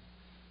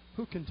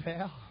 Who can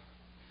tell?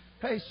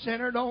 Hey,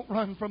 sinner, don't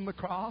run from the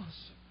cross.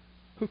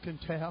 Who can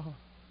tell?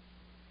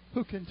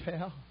 Who can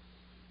tell?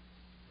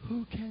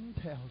 Who can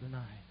tell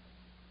tonight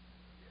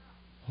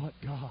what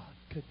God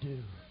could do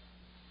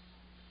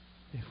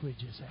if we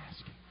just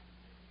ask Him?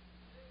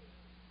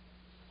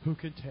 Who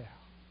can tell?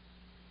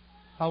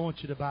 I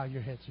want you to bow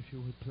your heads if you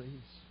would, please.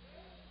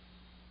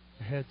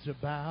 Your heads are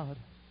bowed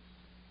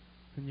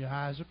and your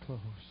eyes are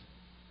closed.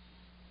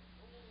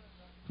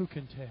 Who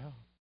can tell?